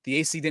National, the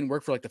AC didn't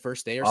work for like the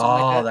first day or something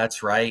like that. Oh,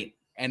 that's right.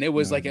 And it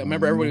was like I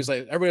remember everybody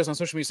was on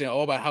social media saying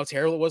all about how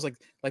terrible it was.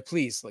 Like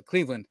please, like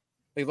Cleveland.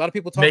 Like a lot of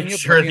people talking make about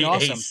sure being the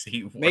awesome.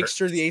 AC works. Make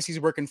sure the AC is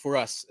working for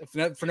us,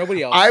 for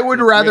nobody else. I would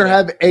rather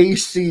have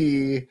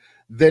AC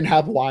than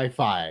have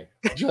Wi-Fi.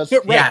 Just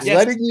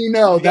letting you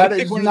know that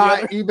is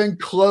not even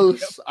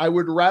close. Yep. I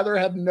would rather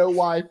have no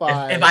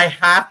Wi-Fi. If I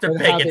have to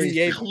pick,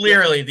 it's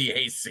clearly the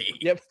AC.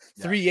 Yep,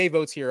 3 yay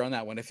votes here on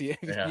that one. If you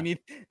need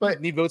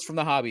votes from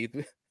the hobby,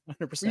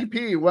 100%.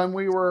 BP, when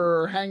we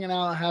were hanging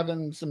out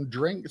having some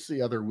drinks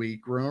the other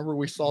week, remember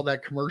we saw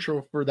that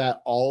commercial for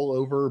that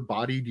all-over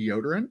body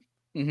deodorant?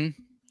 Mm-hmm.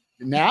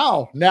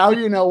 Now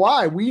you know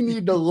why. We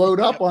need to load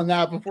up on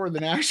that before the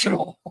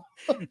National.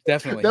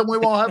 Definitely. Then we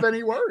won't have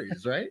any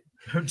worries, right?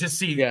 Just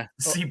see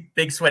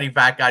big sweaty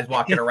fat guys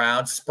walking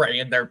around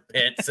spraying their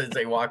pits as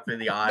they walk through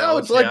the aisles. No,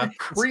 it's like a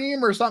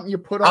cream or something you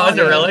put on. Oh, is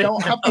it really? You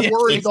don't have to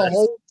worry the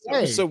whole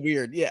day. So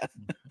weird, yeah.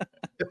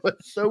 It was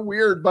so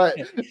weird, but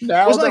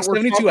now it wasn't like we're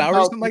 72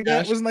 hours, something like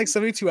that. It wasn't like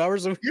 72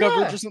 hours of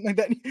coverage or something like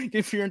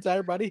that for your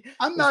entire body.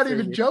 I'm not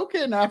even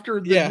joking.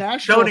 After the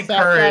National, don't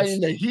encourage in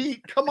the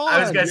heat. Come on,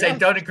 I was gonna say,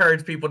 don't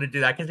encourage people to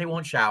do that because they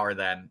won't shower.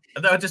 Then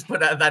they'll just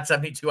put that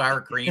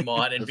 72-hour cream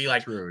on and be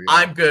like,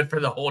 "I'm good for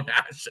the whole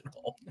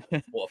National."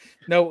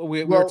 No,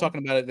 we were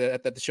talking about it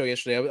at the show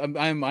yesterday.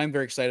 I'm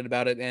very excited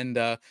about it, and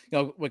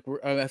like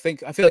I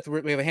feel like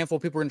we have a handful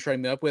of people we're gonna try to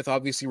meet up with.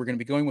 Obviously, we're gonna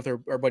be going with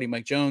our buddy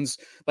Mike Jones.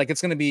 Like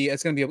it's gonna be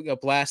a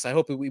blast. I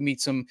hope that we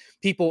meet some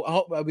people.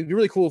 It would be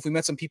really cool if we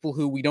met some people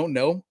who we don't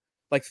know,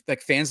 like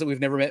fans that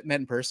we've never met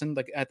in person,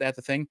 like at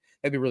the thing.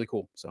 That'd be really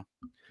cool. So,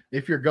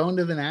 if you're going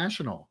to the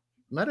National,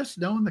 let us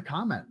know in the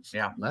comments.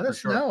 Yeah, let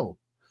us know.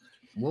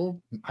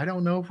 Well, I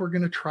don't know if we're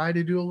going to try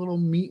to do a little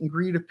meet and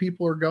greet if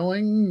people are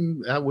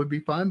going. That would be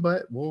fun,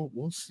 but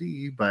we'll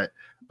see. But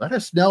let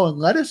us know, and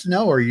let us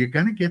know, are you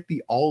going to get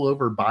the all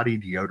over body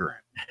deodorant?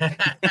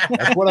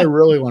 That's what I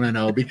really want to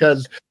know,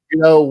 because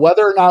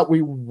whether or not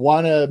we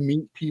want to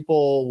meet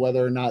people,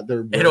 whether or not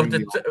they're it'll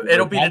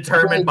be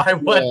determined by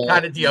what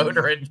kind of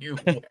deodorant you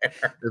wear.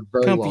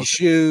 Comfy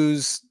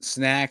shoes,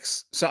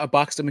 snacks, so a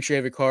box to make sure you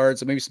have your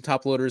cards, so maybe some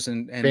top loaders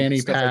and fanny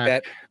stuff pack. Like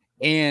that,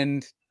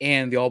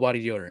 and the all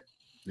body deodorant.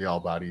 The all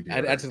body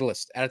deodorant. Add to the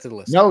list. Add it to the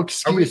list. No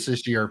excuse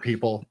this year,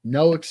 people.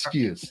 No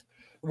excuse.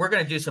 We're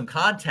going to do some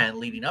content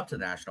leading up to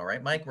the National,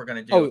 right, Mike? We're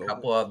going to do a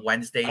couple of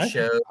Wednesday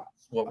shows,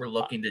 what we're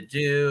looking to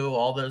do,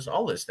 all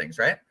those things,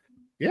 right?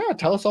 Yeah,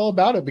 tell us all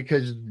about it,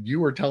 because you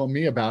were telling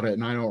me about it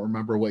and I don't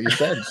remember what you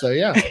said. So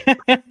yeah.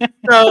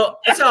 So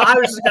I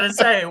was just gonna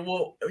say,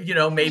 well,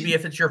 maybe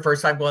if it's your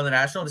first time going to the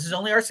National, this is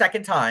only our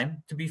second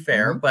time, to be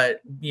fair,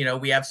 but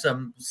we have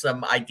some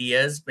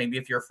ideas, maybe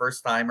if you're a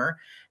first timer,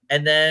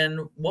 and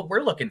then what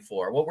we're looking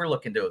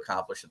to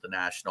accomplish at the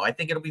National. I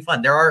think it'll be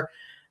fun.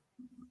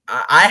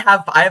 I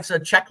have a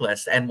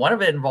checklist, and one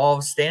of it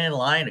involves standing in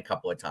line a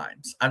couple of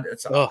times.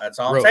 That's all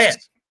I'm saying.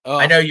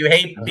 I know you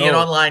hate being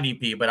online,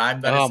 EP, but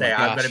I'm gonna say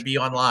I'm gonna be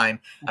online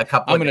a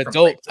couple. I'm an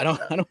adult. I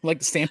don't like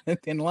to stand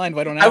in line if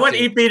I don't have to. I want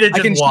EP to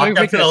just walk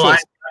up to the line.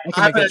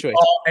 I can make that choice.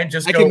 And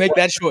just I can make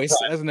that choice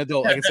as an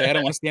adult. I can say I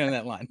don't want to stand in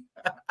that line.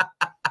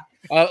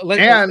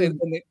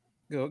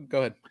 Go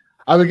ahead.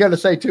 I was going to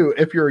say too,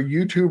 if you're a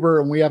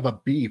YouTuber and we have a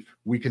beef,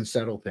 we can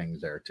settle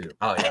things there too.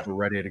 Oh yeah, we're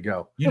ready to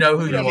go. You know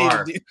who you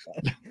are.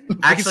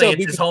 Actually,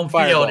 it's his home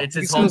field. It's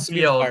his home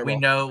field. We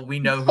know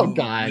who. Oh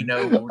God. We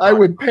know. I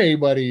would pay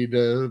money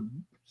to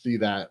see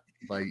that.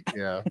 Like,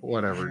 yeah,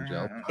 whatever,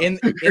 Joe. In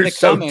the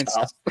comments,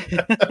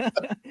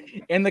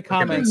 in the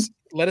comments,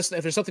 let us know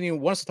if there's something you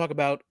want us to talk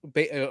about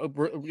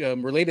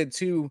related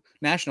to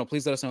National.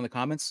 Please let us know in the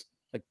comments.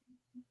 Like,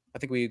 I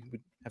think we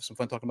have some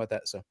fun talking about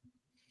that. So.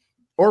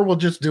 or we'll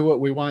just do what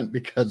we want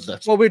because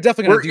that's Well, we're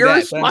definitely going to do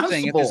that. But I'm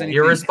saying if there's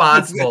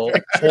irresponsible. anything... Irresponsible.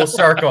 Full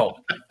circle.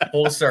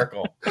 Full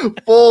circle.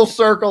 Full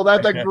circle.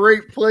 That's a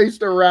great place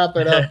to wrap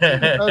it up.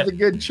 That was a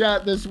good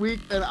chat this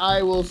week, and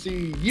I will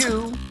see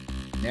you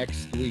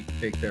next week.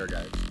 Take care,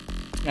 guys.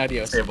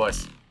 Adios. See you,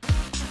 boys.